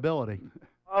composting liability?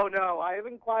 Oh, no, I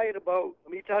haven't acquired a boat.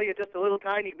 Let me tell you just a little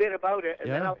tiny bit about it,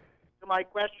 and then I'll get to my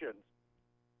questions.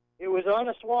 It was on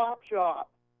a swap shop.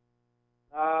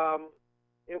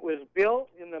 It was built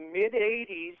in the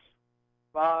mid-'80s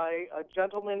by a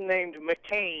gentleman named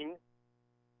McCain,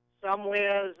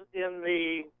 somewhere in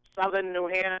the southern New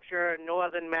Hampshire,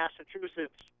 northern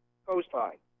Massachusetts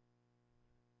coastline.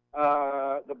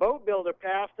 The boat builder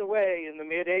passed away in the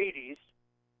mid-'80s,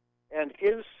 and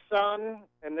his son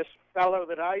and this fellow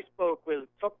that I spoke with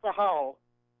took the hull,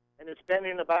 and it's been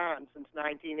in the barn since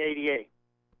 1988.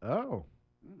 Oh.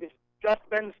 It's just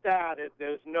been started.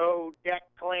 There's no deck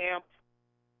clamp.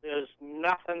 There's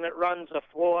nothing that runs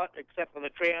athwart except for the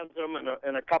transom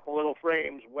and a couple little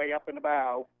frames way up in the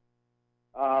bow.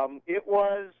 It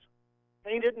was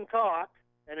painted and caulked,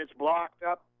 and it's blocked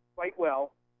up quite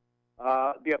well.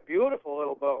 Be a beautiful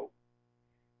little boat.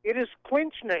 It is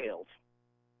clinch nailed.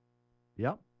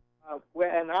 Yep.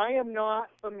 And I am not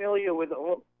familiar with.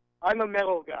 I'm a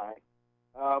metal guy.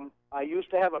 I used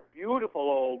to have a beautiful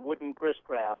old wooden Chris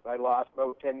Craft I lost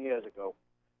about 10 years ago.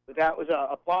 But that was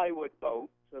a plywood boat,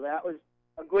 so that was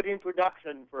a good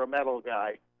introduction for a metal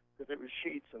guy because it was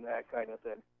sheets and that kind of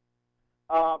thing.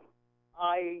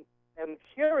 I am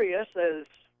curious as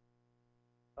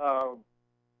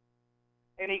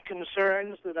any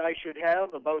concerns that I should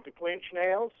have about the clinch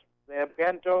nails. They're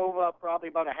bent over, probably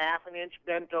about a half an inch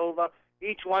bent over.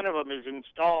 Each one of them is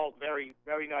installed very,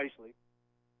 very nicely.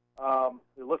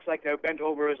 It looks like they're bent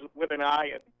over with an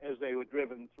iron as they were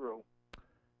driven through.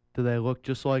 Do they look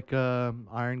just like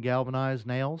iron galvanized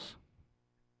nails?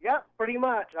 Yeah, pretty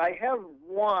much. I have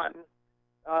one.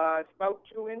 It's about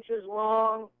 2 inches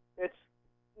long. It's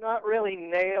not really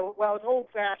nail. Well, it's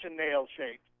old-fashioned nail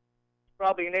shaped. It's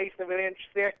probably an eighth of an inch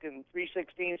thick and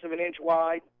 3/16 of an inch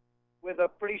wide, with a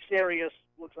pretty serious,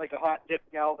 looks like a hot dip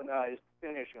galvanized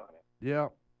finish on it. Yeah.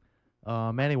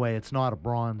 Anyway, it's not a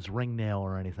bronze ring nail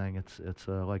or anything. It's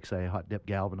like say hot dip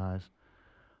galvanized.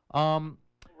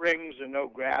 Rings and no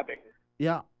grabbing.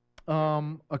 Yeah.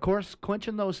 Of course,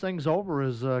 clinching those things over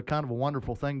is kind of a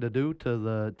wonderful thing to do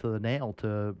to the nail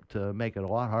to make it a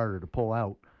lot harder to pull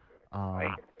out.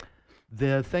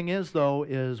 The thing is, though,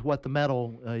 is what the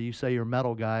metal. You say you're a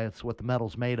metal guy. It's what the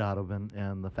metal's made out of,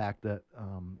 and the fact that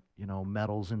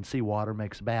metals in seawater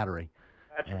makes a battery.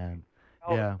 That's and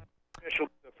right. yeah.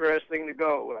 The first thing to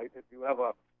go, right, if you have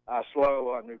a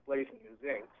slow on replacing your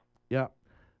zincs. Yeah.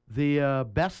 The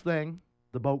best thing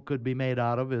the boat could be made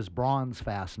out of is bronze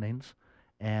fastenings.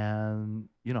 And,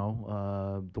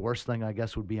 the worst thing, I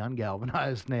guess, would be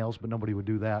ungalvanized nails, but nobody would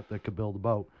do that could build a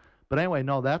boat. But anyway,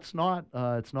 no, that's not,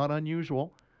 it's not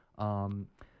unusual.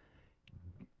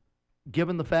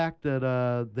 Given the fact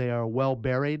that they are well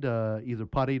buried, either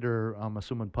puttied or, I'm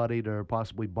assuming puttied or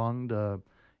possibly bunged, the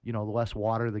less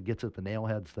water that gets at the nail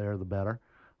heads there, the better,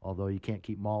 although you can't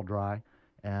keep them all dry.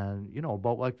 And, a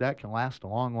boat like that can last a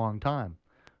long, long time.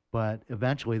 But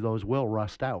eventually those will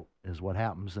rust out is what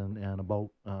happens, and a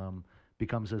boat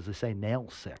becomes, as they say, nail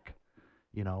sick.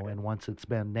 And once it's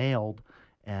been nailed,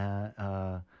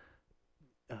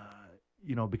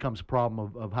 becomes a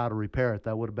problem of how to repair it.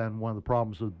 That would have been one of the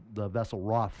problems with the vessel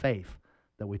Raw Faith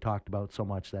that we talked about so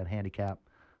much, that handicap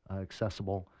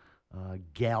accessible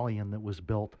galleon that was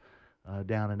built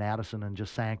down in Addison and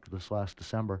just sank this last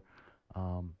December.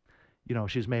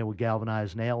 She's made with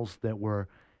galvanized nails that were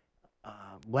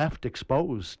left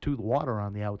exposed to the water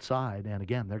on the outside, and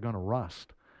again, they're going to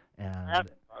rust. And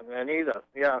either,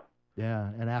 yeah. Yeah,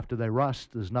 and after they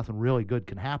rust, there's nothing really good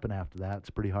can happen after that.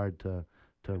 It's pretty hard to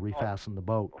refasten the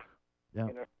boat. Yeah.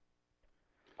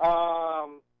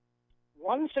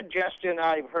 One suggestion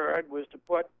I've heard was to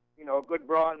put, a good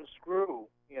bronze screw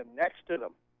in next to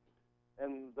them.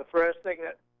 And the first thing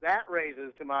that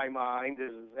raises to my mind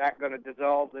is that going to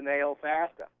dissolve the nail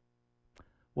faster?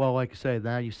 Well, like I say,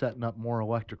 now you're setting up more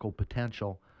electrical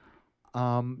potential.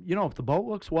 If the boat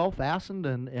looks well fastened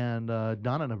and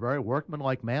done in a very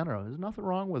workmanlike manner, there's nothing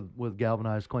wrong with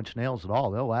galvanized clinch nails at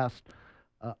all. They'll last.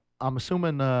 I'm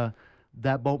assuming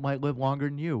that boat might live longer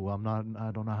than you. I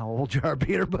don't know how old you are,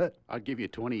 Peter, but I'd give you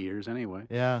 20 years anyway.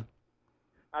 Yeah.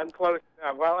 I'm close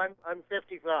enough. Well, I'm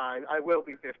 55. I will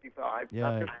be 55.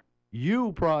 Yeah.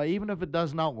 You probably, even if it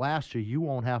doesn't outlast you, you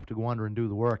won't have to go under and do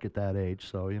the work at that age.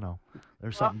 So,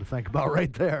 there's something to think about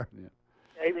right there. Yeah.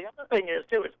 Hey, the other thing is,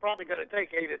 too, it's probably going to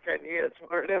take 8 or 10 years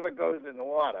before it ever goes in the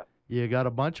water. You got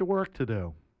a bunch of work to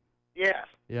do. Yes.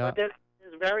 Yeah. But there's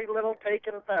very little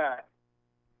taken apart.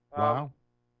 Wow.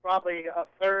 Probably a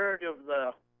third of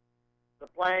the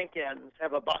plank ends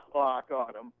have a butt lock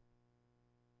on them.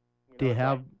 Do you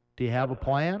have a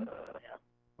plan? Yeah.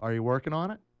 Are you working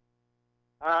on it?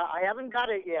 I haven't got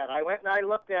it yet. I went and I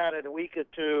looked at it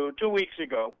two weeks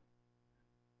ago,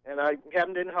 and I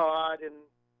hemmed and hawed and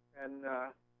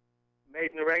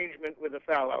made an arrangement with a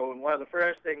fellow. And one of the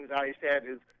first things I said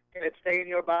is, can it stay in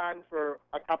your barn for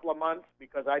a couple of months,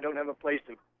 because I don't have a place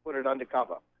to put it under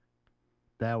cover.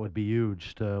 That would be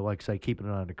huge to, like, say, keeping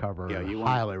it under cover. Yeah, you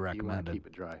highly want recommended. to keep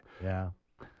it dry. Yeah.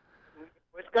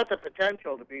 It's got the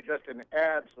potential to be just an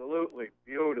absolutely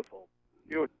beautiful.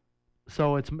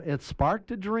 So it's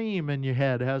sparked a dream in your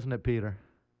head, hasn't it, Peter?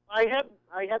 I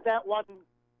had that one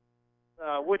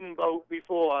wooden boat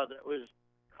before that was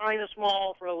kind of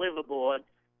small for a liveaboard,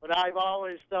 but I've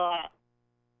always thought,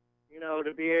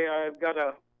 I've got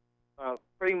a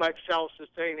pretty much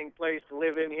self-sustaining place to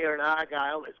live in here in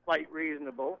Argyle that's quite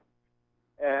reasonable,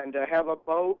 and have a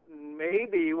boat, and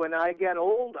maybe when I get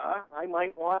older, I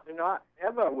might want to not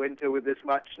have a winter with this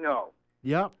much snow.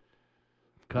 Yep.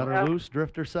 Cut her loose,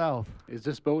 drift her south. Is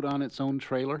this boat on its own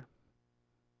trailer?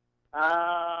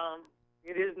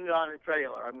 It isn't on a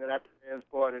trailer. I'm going to have to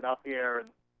transport it up here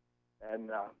and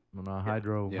on a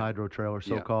hydro trailer,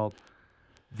 Yeah. so-called.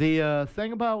 The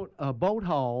thing about a boat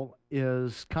hull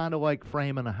is kind of like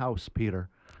framing a house, Peter.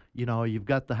 You've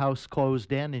got the house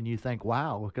closed in, and you think,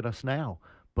 wow, look at us now.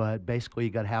 But basically, you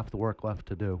got half the work left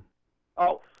to do.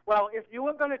 Oh, well, if you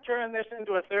were going to turn this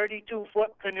into a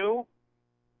 32-foot canoe,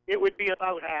 it would be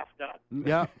about half done.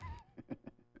 Yeah.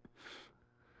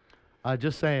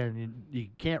 Just saying, you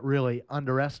can't really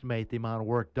underestimate the amount of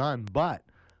work done, but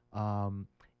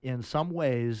in some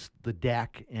ways, the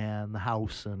deck and the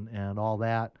house and all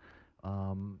that,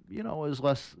 is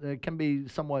less. It can be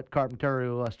somewhat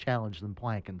carpentarially less challenged than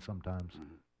planking sometimes.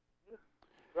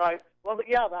 Right. Well,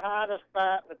 yeah, the hardest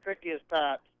part and the trickiest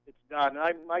part, it's done.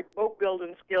 My boat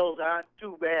building skills aren't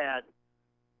too bad,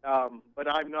 but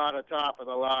I'm not a top of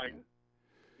the line.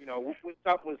 You know, with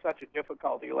something with such a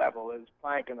difficulty level as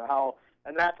planking the hull,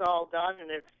 and that's all done.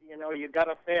 And it's, you know, you got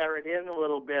to fair it in a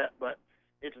little bit, but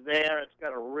it's there. It's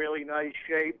got a really nice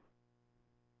shape.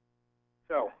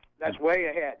 So that's way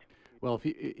ahead. Well,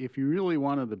 if you really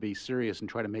wanted to be serious and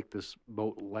try to make this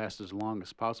boat last as long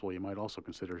as possible, you might also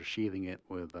consider sheathing it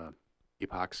with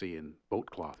epoxy and boat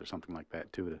cloth or something like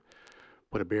that too, to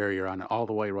put a barrier on it all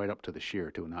the way right up to the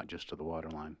shear too, not just to the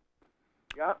waterline.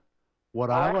 Yeah. What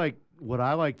I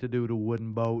like to do to a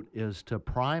wooden boat is to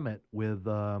prime it with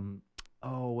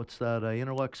what's that?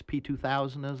 Interlux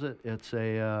P2000, is it?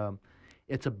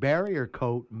 It's a barrier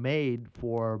coat made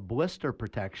for blister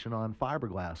protection on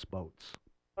fiberglass boats.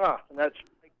 And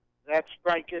that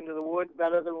strike into the wood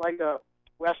better than like a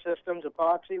West Systems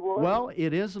epoxy would? Well,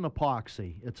 it is an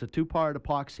epoxy. It's a two-part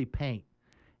epoxy paint,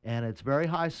 and it's very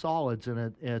high solids,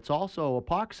 and it's also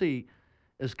epoxy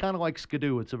is kind of like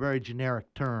Skidoo. It's a very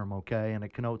generic term, okay, and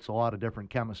it connotes a lot of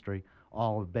different chemistry,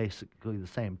 all of basically the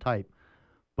same type.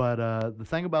 But the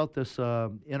thing about this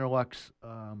Interlux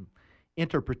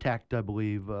Interprotect, I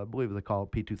believe they call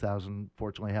it P2000.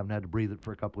 Fortunately, I haven't had to breathe it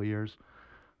for a couple of years.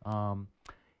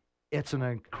 It's an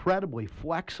incredibly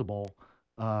flexible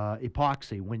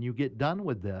epoxy. When you get done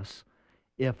with this,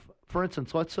 if, for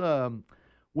instance, let's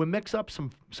we mix up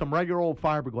some regular old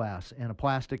fiberglass in a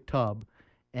plastic tub,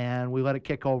 and we let it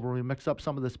kick over. We mix up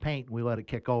some of this paint, and we let it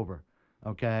kick over,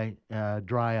 okay,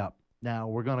 dry up. Now,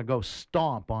 we're going to go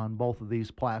stomp on both of these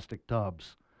plastic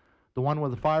tubs. The one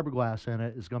with the fiberglass in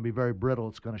it is going to be very brittle.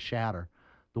 It's going to shatter.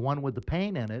 The one with the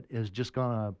paint in it is just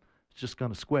going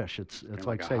to squish. It's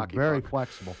like say, very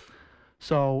flexible.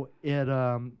 So it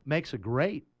makes a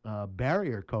great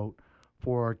barrier coat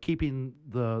for keeping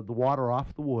the water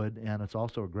off the wood, and it's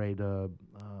also a great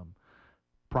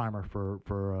primer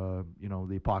for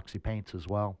the epoxy paints as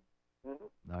well.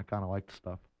 Mm-hmm. I kind of like the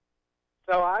stuff.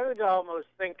 So I was almost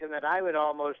thinking that I would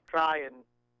almost try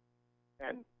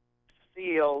and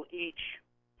seal each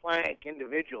plank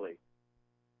individually.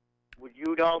 Would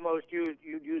you almost use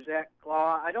that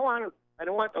claw? I don't want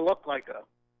it to look like a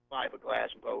fiberglass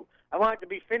boat. I want it to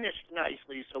be finished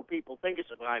nicely so people think it's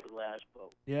a fiberglass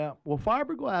boat. Yeah, well,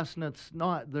 fiberglass, and it's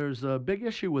not. There's a big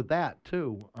issue with that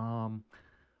too.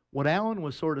 What Alan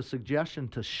was sort of suggesting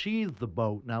to sheathe the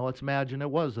boat. Now let's imagine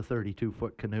it was a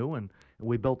 32-foot canoe, and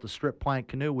we built a strip plank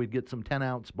canoe. We'd get some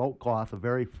 10-ounce boat cloth, a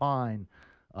very fine,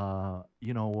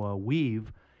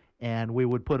 weave, and we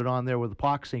would put it on there with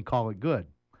epoxy and call it good.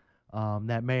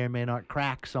 That may or may not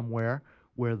crack somewhere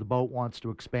where the boat wants to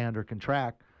expand or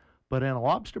contract. But in a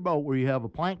lobster boat where you have a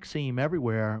plank seam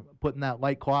everywhere, putting that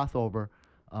light cloth over,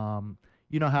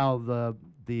 you know how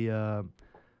the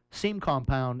seam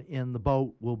compound in the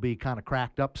boat will be kind of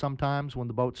cracked up sometimes when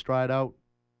the boat's dried out,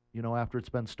 after it's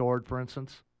been stored, for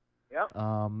instance? Yep.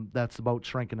 That's the boat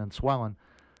shrinking and swelling.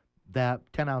 That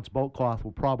 10-ounce boat cloth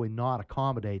will probably not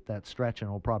accommodate that stretch, and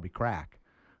it'll probably crack.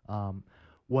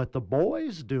 What the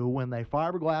boys do when they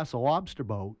fiberglass a lobster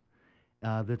boat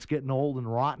that's getting old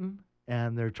and rotten,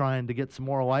 and they're trying to get some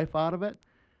more life out of it,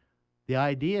 the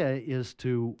idea is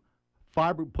to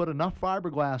put enough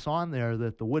fiberglass on there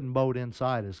that the wooden boat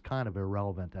inside is kind of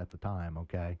irrelevant at the time,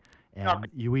 okay? And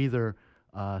you either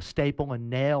staple and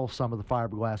nail some of the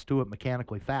fiberglass to it,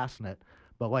 mechanically fasten it,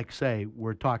 but like say,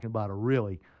 we're talking about a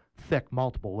really thick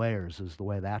multiple layers is the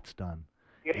way that's done.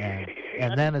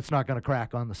 And then it's not going to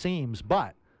crack on the seams,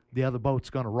 but the other boat's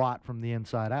going to rot from the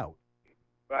inside out.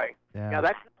 Right. Yeah,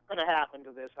 that's not going to happen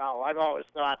to this hull. I've always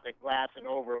thought that glassing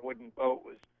over a wooden boat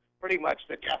was pretty much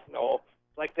the death knell.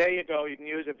 It's like, there you go, you can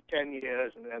use it for 10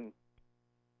 years, and then,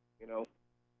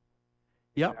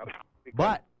 Yep.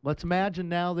 But let's imagine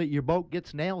now that your boat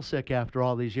gets nail sick after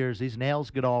all these years. These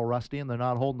nails get all rusty, and they're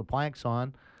not holding the planks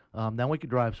on. Then we could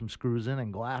drive some screws in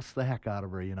and glass the heck out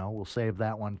of her, We'll save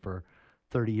that one for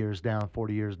 30 years down,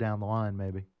 40 years down the line,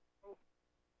 maybe.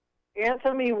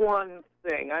 Answer me one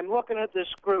thing. I'm looking at this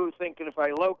screw thinking if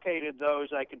I located those,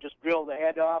 I could just drill the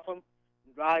head off them,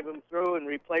 and drive them through, and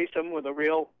replace them with a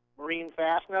real marine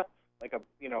fastener, like a,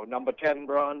 number 10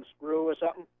 bronze screw or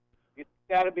something. It's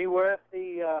got to be worth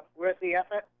the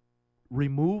effort.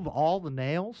 Remove all the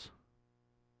nails?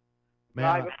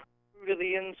 Drive it through to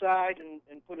the inside and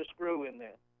put a screw in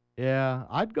there. Yeah,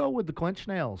 I'd go with the clinch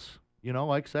nails.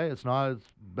 Like I say, it's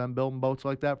been building boats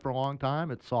like that for a long time.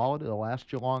 It's solid. It'll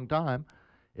last you a long time.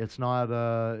 It's not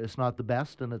the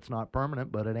best, and it's not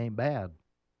permanent, but it ain't bad.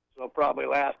 So it'll probably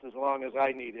last as long as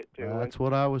I need it to. That's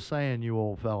what I was saying, you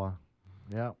old fella.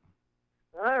 Yeah.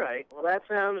 All right. Well, that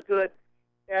sounds good.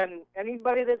 And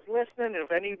anybody that's listening,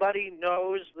 if anybody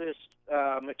knows this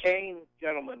McCain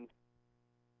gentleman,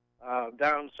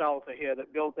 down south of here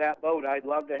that built that boat. I'd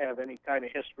love to have any kind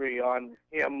of history on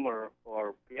him or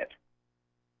it,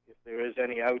 if there is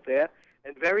any out there.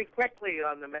 And very quickly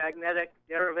on the magnetic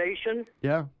derivation,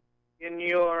 Yeah. in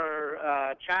your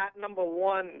chart number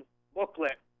 1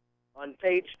 booklet on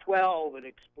page 12, it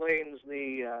explains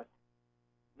the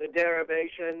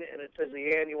derivation, and it says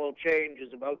the annual change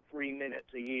is about 3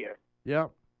 minutes a year. Yeah.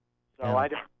 So Yeah. I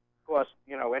don't, of course,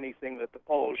 anything that the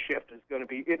poles shift is going to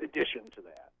be in addition to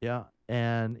that. Yeah.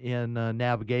 And in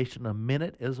navigation, a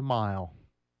minute is a mile.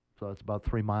 So that's about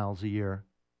 3 miles a year,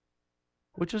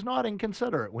 which is not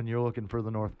inconsiderate when you're looking for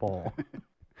the North Pole.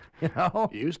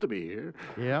 Used to be here.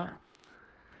 Yeah.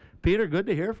 Peter, good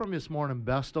to hear from you this morning.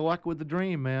 Best of luck with the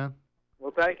dream, man.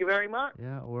 Well, thank you very much.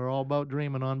 Yeah, we're all about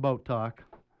dreaming on Boat Talk.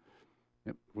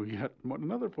 Yep, we had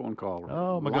another phone call.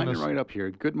 Oh, my Lining goodness. right up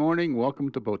here. Good morning. Welcome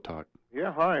to Boat Talk.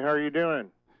 Yeah, hi, how are you doing?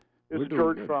 This We're is doing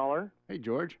George good. Fowler. Hey,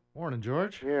 George. Morning,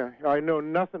 George. Yeah, I know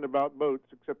nothing about boats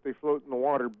except they float in the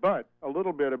water, but a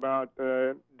little bit about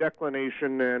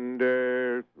declination and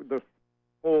the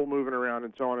pole moving around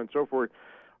and so on and so forth.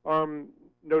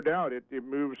 No doubt it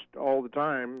moves all the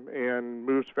time and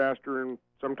moves faster and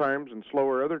sometimes and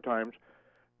slower other times.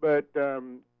 But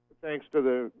thanks to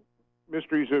the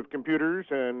mysteries of computers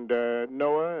and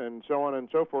NOAA and so on and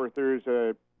so forth, there's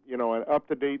an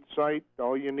up-to-date site.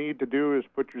 All you need to do is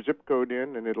put your zip code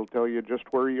in, and it'll tell you just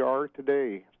where you are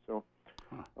today. So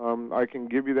I can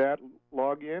give you that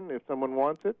login if someone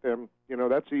wants it.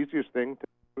 That's the easiest thing to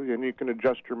do, and you can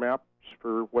adjust your maps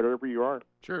for whatever you are.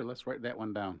 Sure, let's write that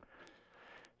one down.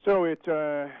 So it's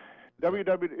it's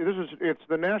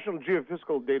the National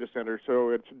Geophysical Data Center. So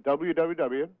it's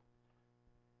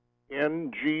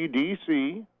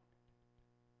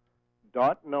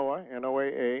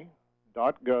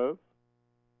www.ngdc.noaa.gov,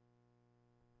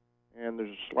 and there's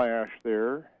a slash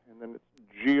there, and then it's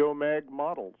Geomag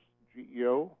Models,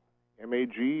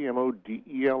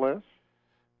 GeoMagModels.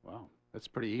 Wow, that's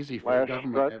pretty easy for a Slash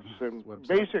government struts, and website.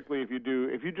 basically, if you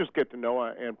just get to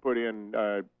NOAA and put in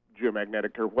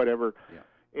geomagnetic or whatever. Yeah.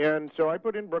 And so I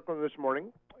put in Brooklyn this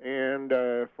morning, and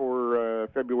for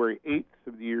February 8th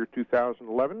of the year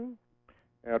 2011,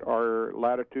 at our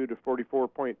latitude of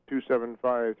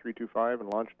 44.275325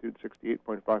 and longitude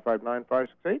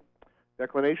 68.559568.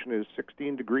 Declination is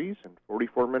 16 degrees and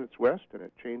 44 minutes west, and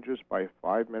it changes by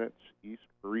 5 minutes east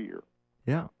per year.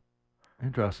 Yeah.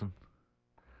 Interesting.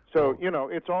 So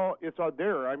it's all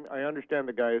there. I understand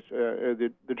the guys,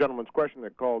 the gentleman's question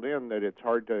that called in, that it's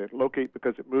hard to locate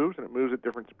because it moves and it moves at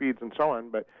different speeds and so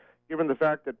on. But given the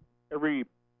fact that every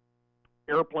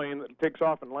airplane that takes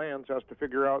off and lands has to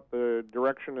figure out the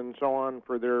direction and so on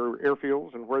for their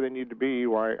airfields and where they need to be,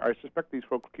 why I suspect these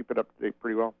folks keep it up to date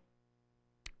pretty well.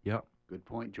 Yep. Good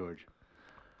point, George.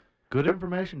 Good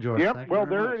information, George. Yep. Thank Well, you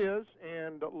very there much. it is,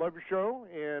 and love your show,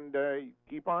 and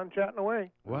keep on chatting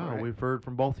away. Wow, All right. we've heard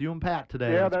from both you and Pat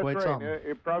today. Yeah, That's that's quite right. something.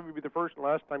 It'd probably be the first and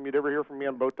last time you'd ever hear from me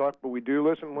on Boat Talk, but we do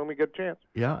listen when we get a chance.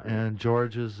 Yeah, and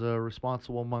George is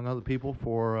responsible, among other people,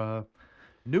 for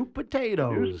new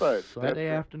potatoes News Buzz. Sunday That's right.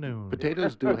 afternoon.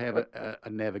 Potatoes do have a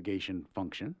navigation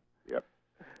function. Yep.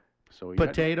 So you got-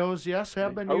 Potatoes, yes,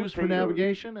 have been used for Potatoes.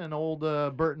 navigation and old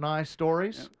Bert and I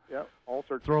stories. Yep. All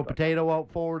sorts Throw a of stuff. potato out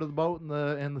forward of the boat in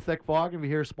the thick fog, and if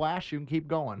you hear a splash, you can keep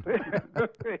going.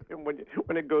 And when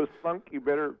it goes funk, you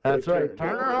better. That's right.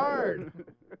 Turn her hard.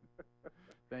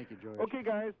 Thank you, George. Okay,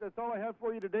 guys, that's all I have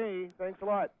for you today. Thanks a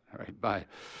lot. All right, bye.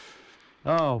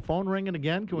 Oh, phone ringing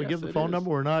again. Can we Yes, give the it phone is. number?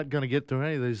 We're not going to get through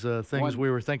any of these things we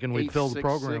were thinking we'd fill the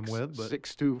program with, but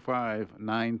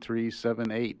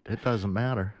 625-9378. it doesn't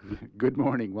matter. Good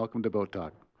morning. Welcome to Boat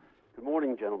Talk. Good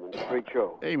morning, gentlemen. Great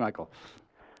show. Hey, Michael.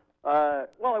 Well,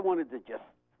 I wanted to just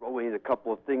throw in a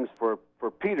couple of things for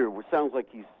Peter. It sounds like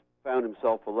he's found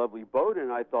himself a lovely boat,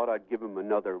 and I thought I'd give him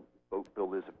another boat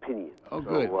builder's opinion. Oh, So,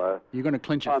 good. You're going to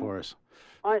clinch it for us.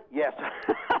 Yes.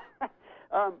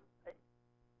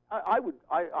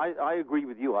 I agree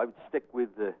with you. I would stick with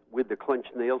the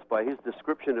clenched nails. By his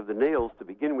description of the nails to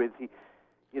begin with, he's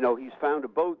found a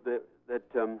boat that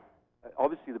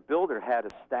obviously the builder had a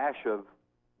stash of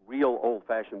real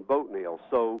old-fashioned boat nails.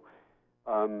 So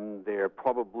they're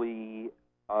probably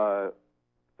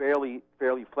fairly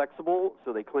flexible,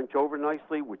 so they clinch over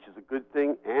nicely, which is a good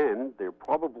thing, and they're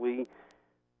probably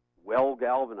well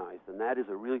galvanized, and that is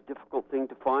a really difficult thing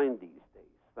to find these days,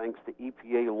 thanks to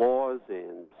EPA laws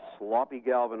and sloppy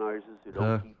galvanizers who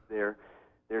don't keep their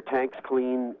tanks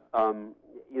clean.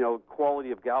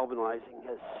 Quality of galvanizing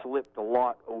has slipped a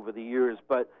lot over the years,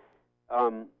 but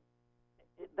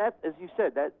that, as you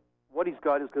said, that what he's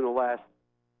got is going to last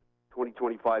 20,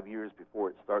 25 years before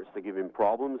it starts to give him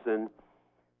problems. And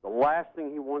the last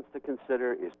thing he wants to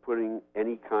consider is putting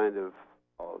any kind of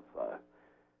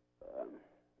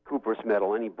cuprous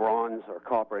metal, any bronze or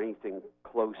copper, anything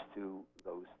close to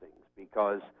those things,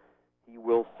 because he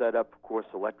will set up, of course,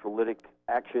 electrolytic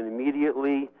action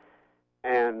immediately,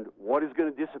 and what is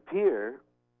going to disappear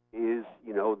is,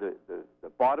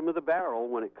 the bottom of the barrel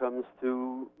when it comes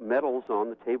to metals on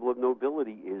the table of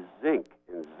nobility is zinc,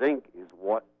 and zinc is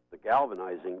what the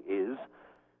galvanizing is.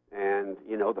 And,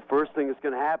 the first thing that's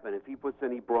going to happen if he puts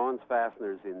any bronze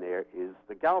fasteners in there is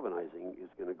the galvanizing is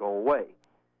going to go away.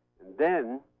 And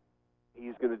then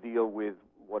he's going to deal with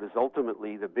what is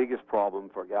ultimately the biggest problem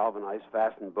for galvanized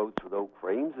fastened boats with oak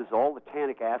frames, is all the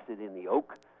tannic acid in the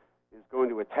oak is going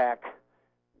to attack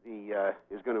the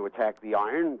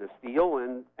iron, the steel,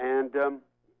 and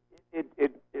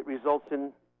it results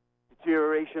in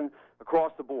deterioration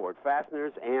across the board,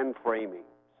 fasteners and framing.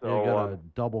 So you got a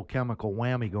double chemical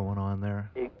whammy going on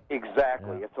there.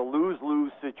 Exactly. Yeah. It's a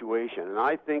lose-lose situation. And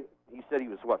I think he said he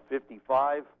was,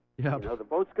 55? Yeah. The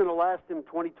boat's going to last him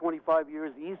 20, 25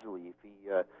 years easily if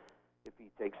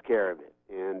he takes care of it.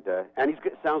 And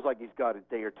sounds like he's got a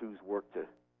day or two's work to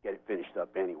get it finished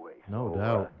up anyway. No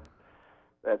doubt.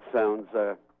 That sounds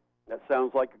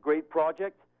like a great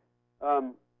project. I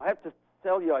have to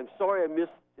tell you, I'm sorry I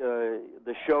missed the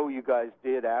show you guys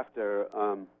did after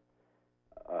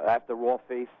Raw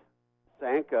Face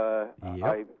sank. Yep.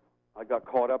 I got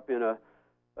caught up in a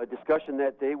discussion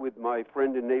that day with my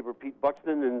friend and neighbor Pete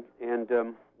Buxton, and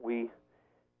I'm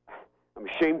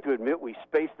ashamed to admit we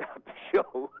spaced out the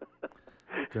show.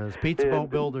 Because Pete's a boat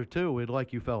builder too. We'd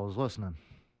like you fellas listening.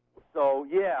 So,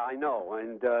 yeah, I know.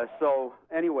 And so,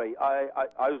 anyway, I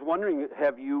was wondering,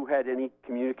 have you had any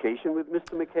communication with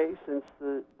Mr. McKay since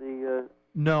the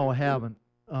No, I haven't.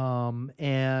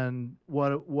 And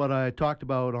what I talked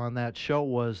about on that show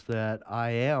was that I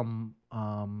am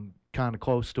kind of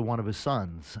close to one of his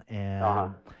sons,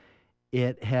 and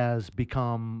it has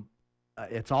become,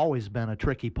 it's always been a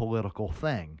tricky political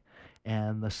thing.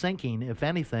 And the sinking, if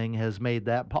anything, has made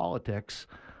that politics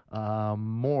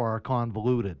more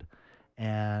convoluted.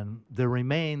 And there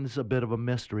remains a bit of a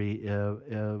mystery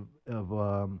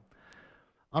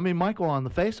Michael, on the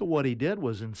face of what he did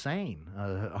was insane.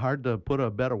 Hard to put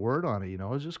a better word on it, It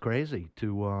was just crazy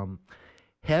to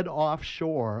head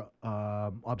offshore,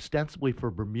 ostensibly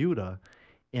for Bermuda,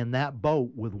 in that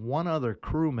boat with one other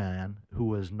crewman who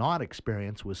was not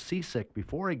experienced, was seasick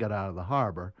before he got out of the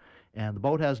harbor, and the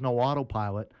boat has no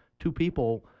autopilot. Two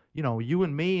people, you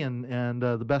and me and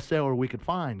the best sailor we could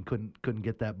find couldn't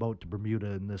get that boat to Bermuda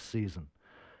in this season.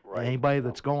 Right. Anybody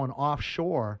that's going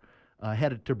offshore,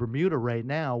 headed to Bermuda right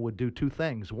now, would do two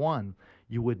things. One,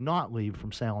 you would not leave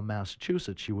from Salem,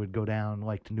 Massachusetts. You would go down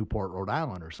like to Newport, Rhode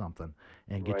Island or something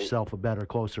and get yourself a better,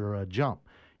 closer jump.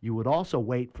 You would also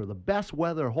wait for the best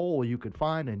weather hole you could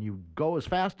find, and you go as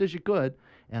fast as you could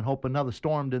and hope another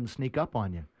storm didn't sneak up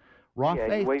on you.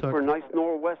 Faith wait for a nice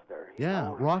nor'wester.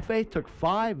 Yeah, Raw Faith took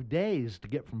 5 days to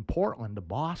get from Portland to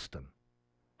Boston.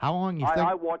 How long you think?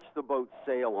 I watched the boat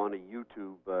sail on a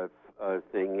YouTube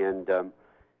thing, and the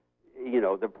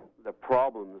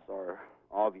problems are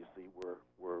obviously were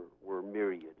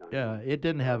myriad. It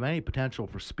didn't have any potential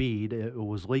for speed. It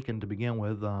was leaking to begin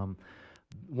with.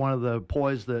 One of the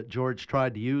ploys that George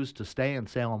tried to use to stay in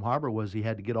Salem Harbor was he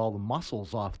had to get all the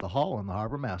mussels off the hull, and the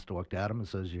harbor master looked at him and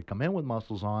says, "You come in with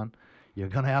mussels on, you're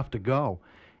going to have to go."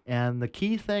 And the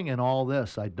key thing in all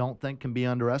this, I don't think can be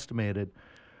underestimated,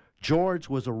 George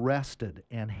was arrested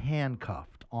and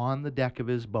handcuffed on the deck of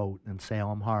his boat in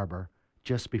Salem Harbor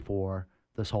just before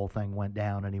this whole thing went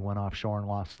down and he went offshore and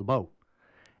lost the boat.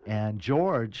 And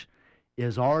George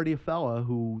is already a fella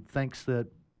who thinks that,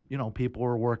 people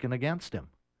are working against him.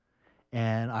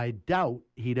 And I doubt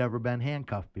he'd ever been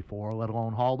handcuffed before, let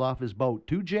alone hauled off his boat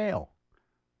to jail.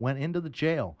 Went into the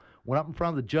jail, went up in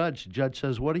front of the judge. The judge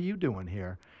says, "What are you doing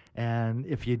here? And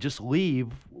if you just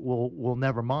leave, we'll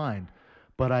never mind."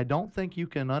 But I don't think you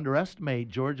can underestimate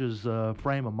George's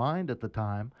frame of mind at the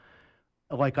time.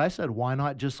 Like I said, why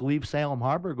not just leave Salem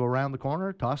Harbor, go around the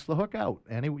corner, toss the hook out?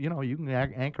 You can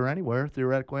anchor anywhere,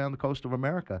 theoretically, on the coast of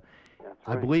America.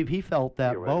 I believe he felt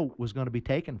that boat was going to be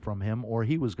taken from him, or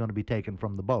he was going to be taken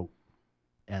from the boat.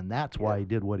 And that's why he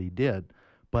did what he did.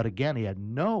 But again, he had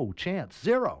no chance,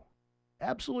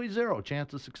 absolutely zero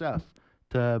chance of success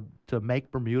to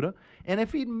make Bermuda. And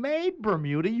if he'd made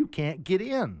Bermuda, you can't get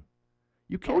in.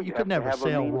 You could never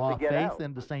sail Raw Faith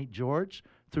into St. George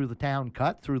through the town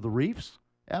cut, through the reefs.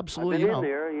 Absolutely, I've been in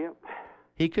there, yeah.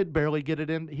 He could barely get it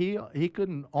in. He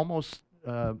couldn't almost.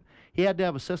 He had to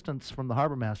have assistance from the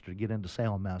harbor master to get into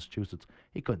Salem, Massachusetts.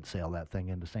 He couldn't sail that thing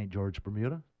into St. George,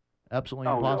 Bermuda.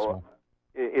 Absolutely impossible.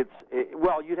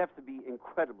 well, you'd have to be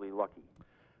incredibly lucky.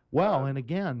 Well, and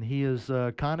again, he is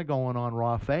kind of going on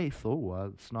raw faith.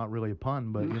 Oh, it's not really a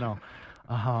pun, but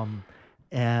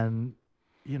and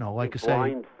like I say,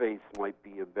 blind faith might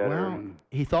be a better. Well,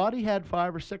 he thought he had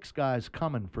 5 or 6 guys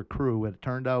coming for crew. It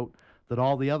turned out that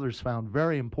all the others found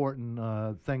very important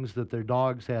things that their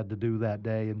dogs had to do that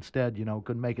day. Instead,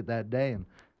 couldn't make it that day, and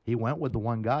he went with the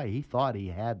one guy he thought he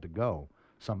had to go.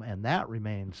 And that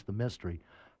remains the mystery.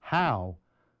 How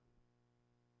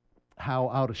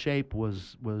out of shape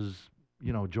was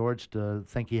George to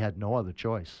think he had no other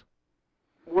choice?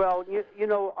 Well,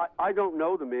 I don't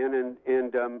know the man,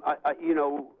 and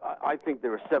I think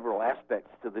there are several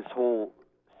aspects to this whole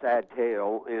sad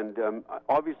tale, and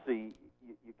obviously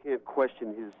you can't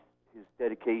question his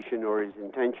dedication or his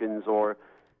intentions, or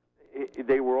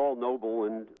they were all noble,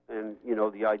 and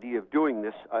the idea of doing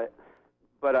this.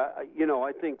 But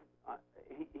I think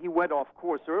he went off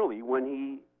course early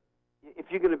when if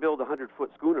you're going to build a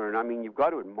 100-foot schooner, and I mean, you've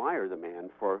got to admire the man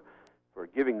for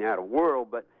giving that a whirl,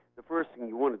 but the first thing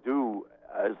you want to do,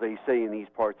 as they say in these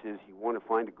parts, is you want to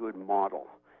find a good model.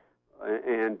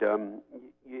 And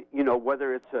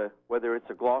whether it's a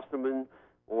Gloucesterman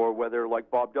or whether, like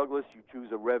Bob Douglas, you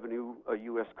choose a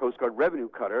U.S. Coast Guard revenue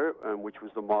cutter, which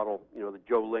was the model. The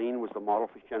Joe Lane was the model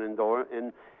for Shenandoah,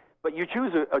 but you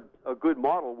choose a good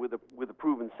model with a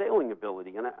proven sailing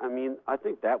ability. And I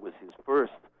think that was his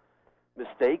first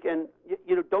mistake. And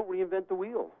don't reinvent the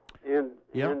wheel. And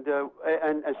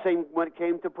same when it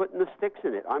came to putting the sticks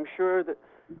in it. I'm sure that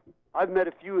I've met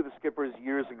a few of the skippers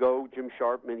years ago, Jim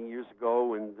Sharp many years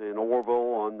ago, and in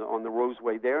Orville on the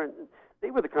Roseway there, and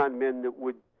they were the kind of men that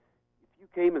would, if you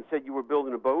came and said you were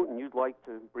building a boat and you'd like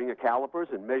to bring a calipers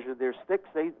and measure their sticks,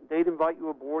 they'd invite you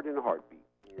aboard in a heartbeat.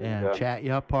 And chat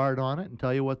you up hard on it and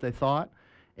tell you what they thought.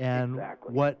 And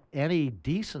what any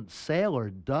decent sailor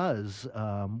does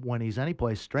when he's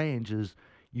anyplace strange is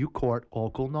you court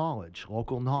local knowledge.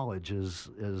 Local knowledge is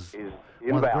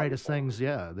one of the greatest things,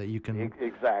 that you can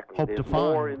hope to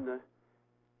find.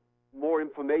 More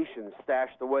information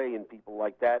stashed away in people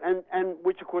like that. And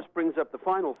which, of course, brings up the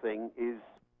final thing is,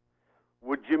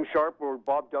 would Jim Sharp or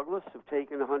Bob Douglas have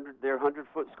taken their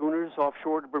 100-foot schooners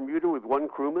offshore to Bermuda with one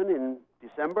crewman in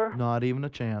December? Not even a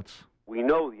chance. We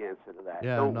know the answer to that,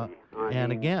 don't we?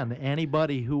 And again,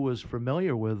 anybody who was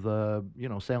familiar with,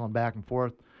 sailing back and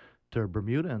forth to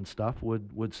Bermuda and stuff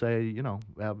would say,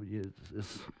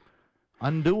 it's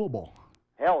undoable.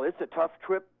 Hell, it's a tough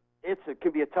trip. It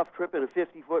can be a tough trip in a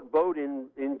 50-foot boat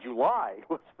in July.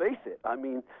 Let's face it. I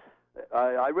mean,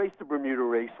 I raced the Bermuda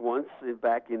race once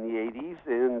back in the 80s,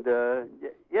 and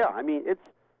I mean,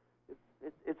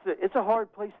 it's a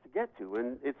hard place to get to,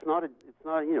 and it's not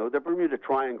the Bermuda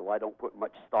Triangle I don't put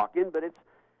much stock in, but it's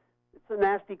a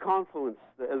nasty confluence.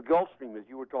 The Gulf Stream, as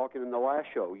you were talking in the last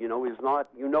show, is not,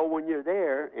 when you're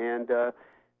there, and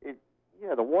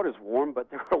the water's warm, but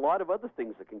there are a lot of other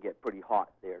things that can get pretty hot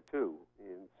there too,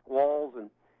 and squalls, and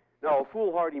a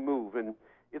foolhardy move, and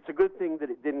it's a good thing that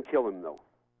it didn't kill him though.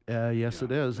 Yes,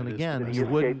 it is, and again, he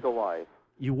escaped alive.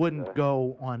 You wouldn't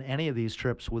go on any of these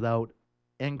trips without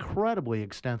incredibly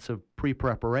extensive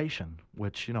pre-preparation,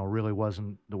 which really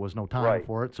there was no time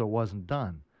for it, so it wasn't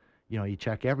done. You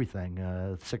check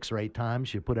everything 6 or 8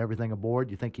 times. You put everything aboard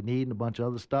you think you need and a bunch of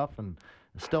other stuff, and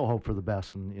still hope for the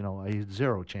best. And a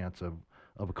 0 chance of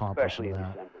accomplishing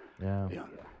that. Yeah.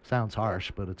 Sounds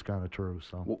harsh, but it's kind of true.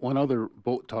 So one other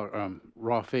boat talk,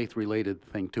 raw faith related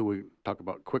thing too. We talk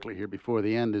about quickly here before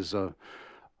the end is a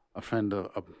friend,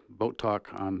 a boat talk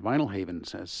on Vinyl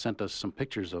Havens, has sent us some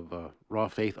pictures of raw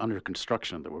faith under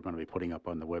construction that we're going to be putting up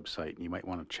on the website, and you might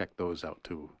want to check those out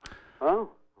too. Oh,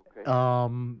 okay.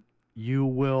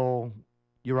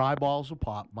 Your eyeballs will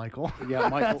pop, Michael. Yeah,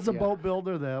 Michael. As a boat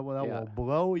builder, that will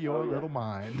blow your little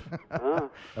mind.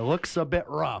 It looks a bit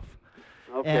rough.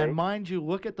 Okay. And mind you,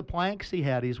 look at the planks he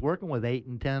had. He's working with 8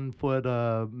 and 10 foot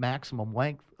maximum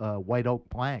length white oak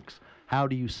planks. How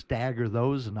do you stagger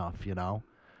those enough,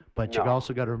 But you've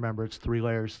also got to remember it's 3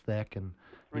 layers thick and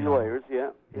 3 layers,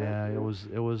 Yeah, it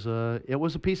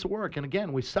was a piece of work. And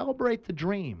again, we celebrate the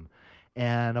dream.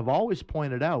 And I've always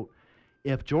pointed out,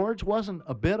 if George wasn't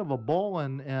a bit of a bull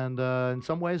and in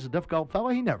some ways a difficult fellow,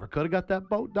 he never could have got that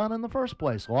boat done in the first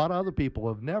place. A lot of other people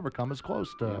have never come as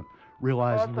close to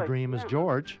realizing the dream as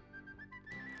George.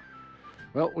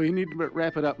 Well, we need to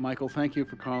wrap it up, Michael. Thank you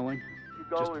for calling.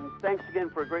 And thanks again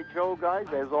for a great show, guys,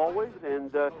 as always,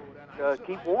 and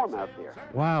keep warm out there.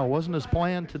 Wow, wasn't as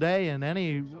planned today in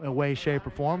any way, shape,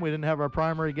 or form. We didn't have our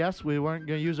primary guests. We weren't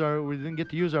going to we didn't get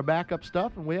to use our backup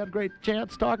stuff, and we had a great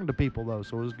chance talking to people, though,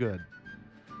 so it was good.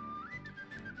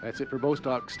 That's it for Boat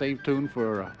Talk. Stay tuned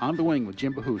for On the Wing with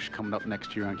Jim Bahoosh coming up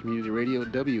next year on Community Radio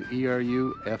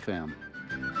WERU FM.